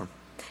education platform.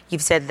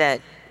 You've said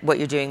that what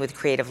you're doing with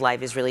Creative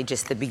Live is really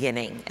just the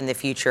beginning, and the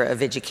future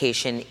of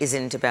education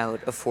isn't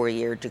about a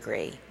 4-year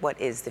degree. What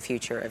is the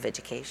future of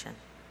education?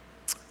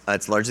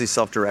 It's largely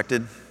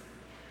self-directed.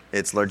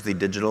 It's largely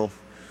digital.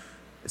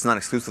 It's not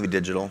exclusively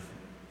digital.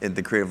 In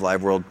the Creative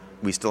Live world,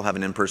 we still have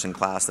an in-person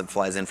class that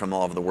flies in from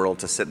all over the world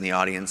to sit in the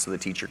audience so the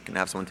teacher can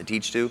have someone to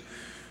teach to.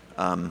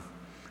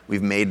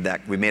 We've made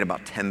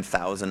about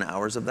 10,000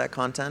 hours of that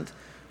content.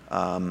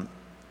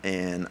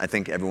 And I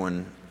think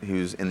everyone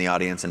who's in the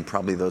audience, and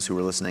probably those who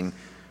are listening,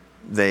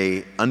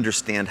 they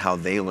understand how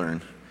they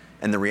learn.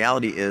 And the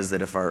reality is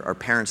that if our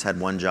parents had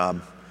one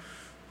job,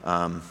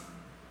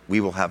 we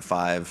will have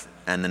 5,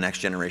 and the next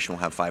generation will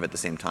have 5 at the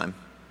same time.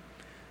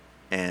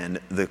 And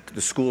the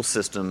school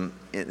system,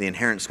 the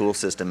inherent school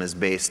system, is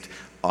based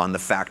on the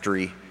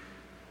factory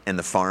and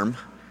the farm,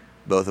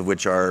 both of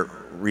which are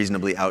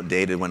reasonably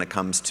outdated when it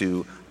comes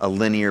to a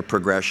linear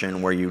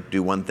progression where you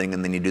do one thing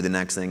and then you do the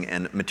next thing,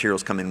 and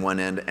materials come in one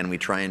end and we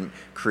try and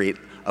create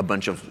a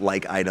bunch of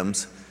like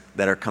items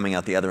that are coming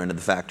out the other end of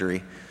the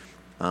factory.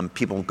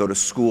 People go to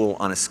school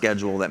on a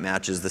schedule that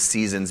matches the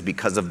seasons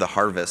because of the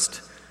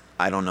harvest.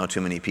 I don't know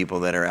too many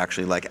people that are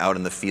actually like out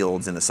in the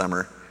fields in the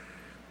summer.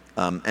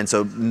 And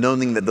so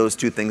knowing that those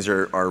two things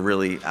are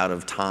really out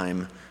of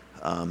time,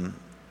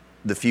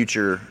 the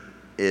future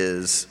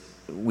is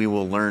we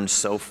will learn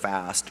so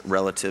fast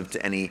relative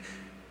to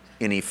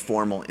any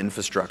formal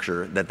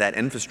infrastructure that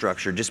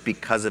infrastructure, just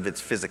because of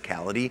its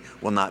physicality,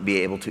 will not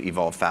be able to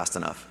evolve fast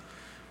enough.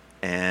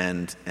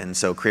 And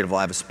so Creative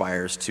Live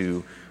aspires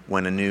to,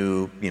 when a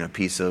new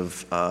piece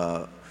of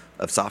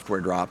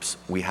software drops,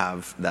 we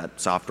have that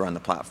software on the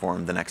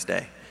platform the next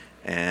day.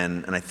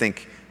 And I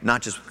think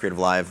not just with Creative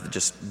Live,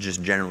 just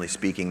generally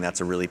speaking,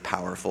 that's a really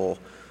powerful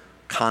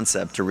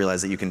concept to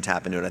realize that you can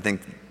tap into it. I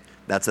think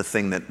that's a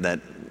thing that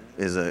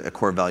is a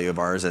core value of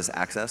ours, is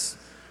access,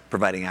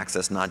 providing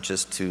access not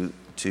just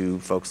to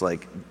folks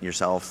like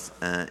yourself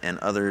and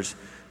others,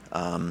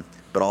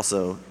 but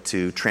also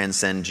to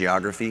transcend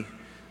geography.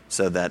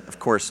 So that, of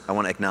course, I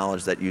want to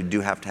acknowledge that you do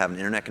have to have an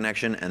internet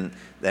connection and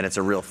that it's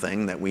a real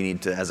thing that we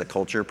need to, as a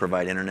culture,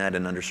 provide internet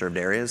in underserved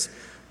areas.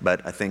 But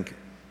I think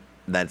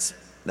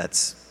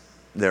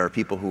there are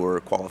people who are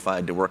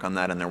qualified to work on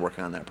that, and they're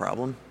working on that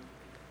problem.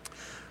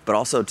 But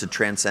also to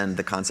transcend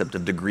the concept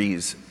of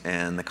degrees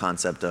and the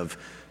concept of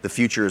the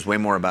future is way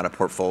more about a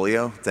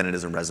portfolio than it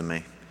is a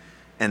resume.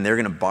 And they're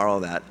going to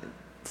borrow that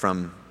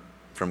from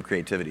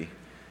creativity.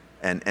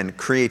 And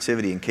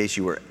creativity, in case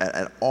you were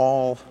at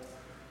all,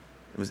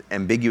 it was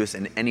ambiguous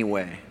in any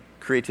way,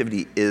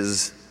 creativity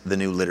is the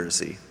new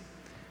literacy.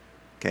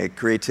 Okay,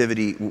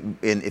 creativity,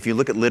 if you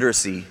look at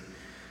literacy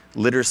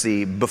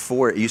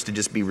before, it used to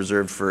just be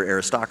reserved for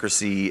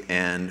aristocracy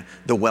and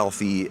the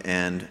wealthy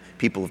and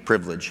people of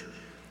privilege.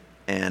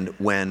 And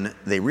when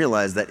they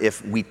realized that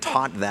if we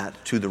taught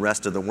that to the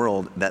rest of the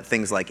world, that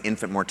things like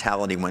infant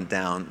mortality went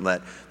down,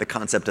 that the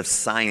concept of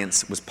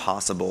science was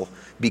possible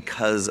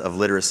because of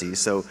literacy.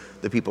 So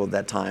the people at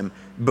that time,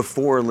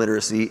 before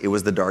literacy, it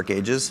was the Dark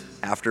Ages.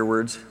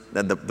 Afterwards,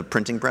 the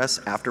printing press.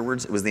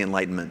 Afterwards, it was the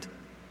Enlightenment.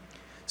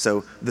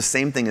 So the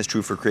same thing is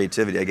true for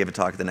creativity. I gave a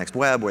talk at the Next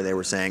Web where they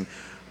were saying,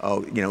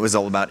 it was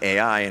all about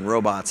AI and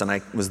robots, and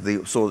I was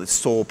the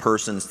sole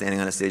person standing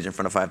on a stage in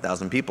front of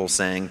 5,000 people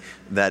saying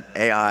that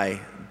AI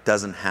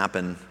doesn't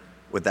happen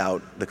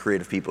without the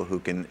creative people who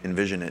can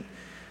envision it.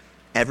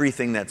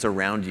 Everything that's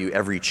around you,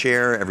 every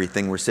chair,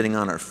 everything we're sitting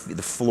on,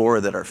 the floor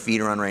that our feet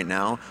are on right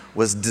now,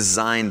 was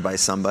designed by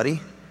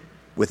somebody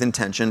with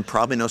intention,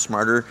 probably no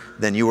smarter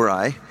than you or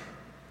I,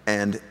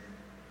 and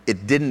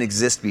it didn't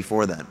exist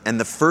before that. And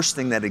the first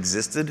thing that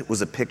existed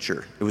was a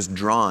picture. It was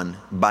drawn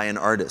by an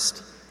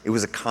artist. It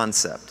was a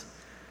concept.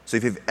 So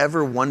if you've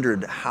ever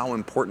wondered how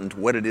important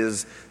what it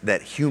is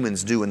that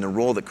humans do and the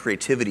role that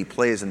creativity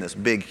plays in this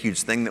big,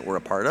 huge thing that we're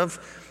a part of,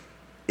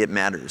 it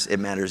matters. It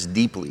matters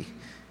deeply.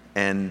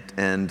 And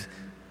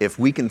if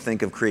we can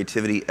think of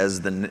creativity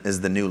as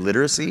the new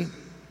literacy,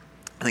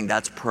 I think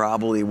that's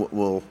probably what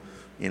will,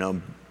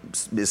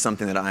 is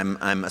something that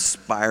I'm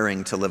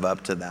aspiring to live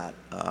up to that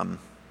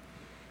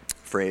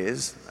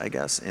phrase, I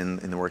guess,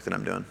 in the work that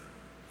I'm doing.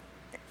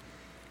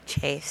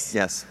 Chase?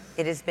 Yes.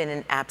 It has been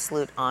an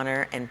absolute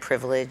honor and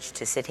privilege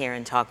to sit here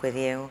and talk with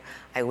you.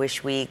 I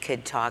wish we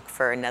could talk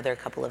for another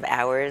couple of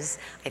hours.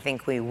 I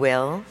think we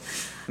will.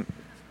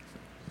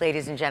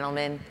 Ladies and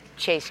gentlemen,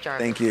 Chase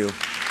Jarvis. Thank you.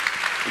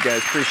 You guys,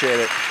 appreciate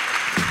it.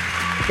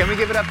 Can we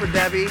give it up for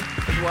Debbie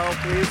as well,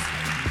 please?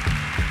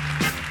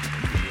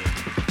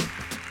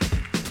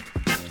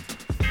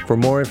 For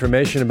more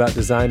information about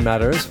Design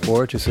Matters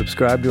or to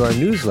subscribe to our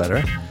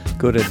newsletter,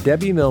 go to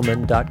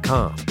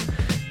debbiemillman.com.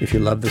 If you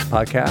love this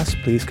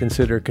podcast, please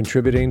consider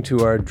contributing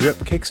to our DRIP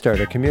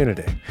Kickstarter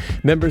community.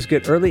 Members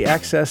get early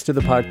access to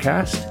the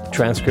podcast,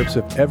 transcripts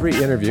of every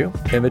interview,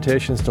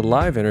 invitations to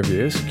live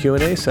interviews,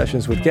 Q&A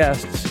sessions with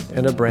guests,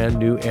 and a brand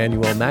new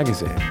annual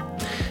magazine.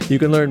 You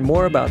can learn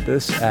more about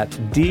this at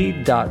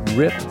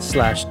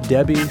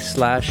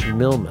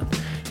d.rip/Debbie/Millman.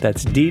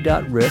 That's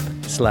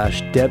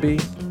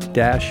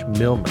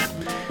d.rip/Debbie-Millman.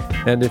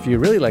 And if you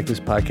really like this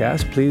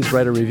podcast, please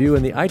write a review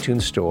in the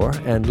iTunes Store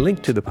and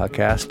link to the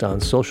podcast on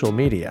social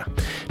media.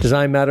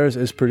 Design Matters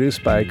is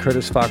produced by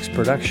Curtis Fox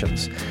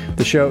Productions.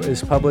 The show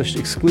is published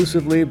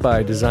exclusively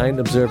by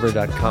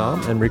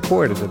DesignObserver.com and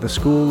recorded at the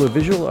School of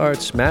Visual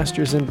Arts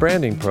Masters in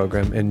Branding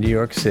program in New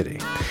York City.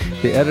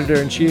 The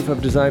editor-in-chief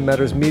of Design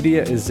Matters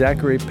Media is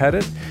Zachary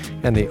Pettit,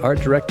 and the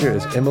art director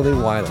is Emily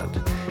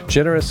Weiland.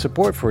 Generous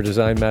support for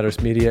Design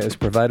Matters Media is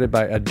provided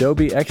by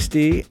Adobe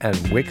XD and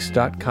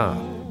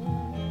Wix.com.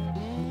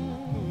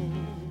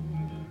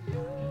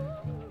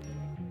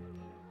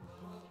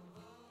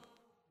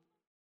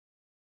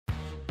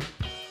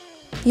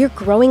 You're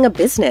growing a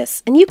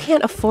business, and you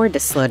can't afford to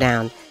slow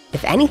down.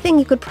 If anything,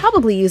 you could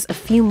probably use a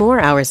few more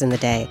hours in the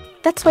day.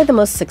 That's why the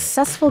most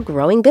successful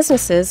growing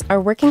businesses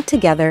are working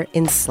together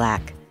in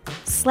Slack.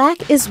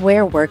 Slack is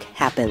where work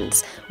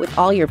happens, with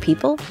all your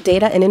people,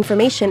 data, and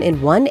information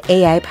in one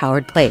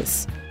AI-powered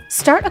place.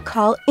 Start a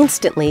call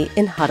instantly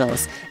in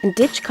huddles and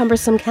ditch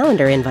cumbersome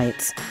calendar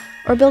invites.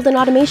 Or build an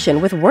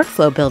automation with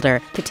Workflow Builder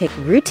to take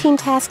routine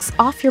tasks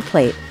off your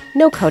plate,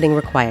 no coding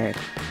required.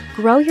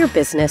 Grow your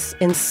business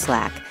in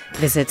Slack.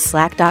 Visit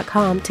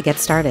slack.com to get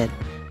started.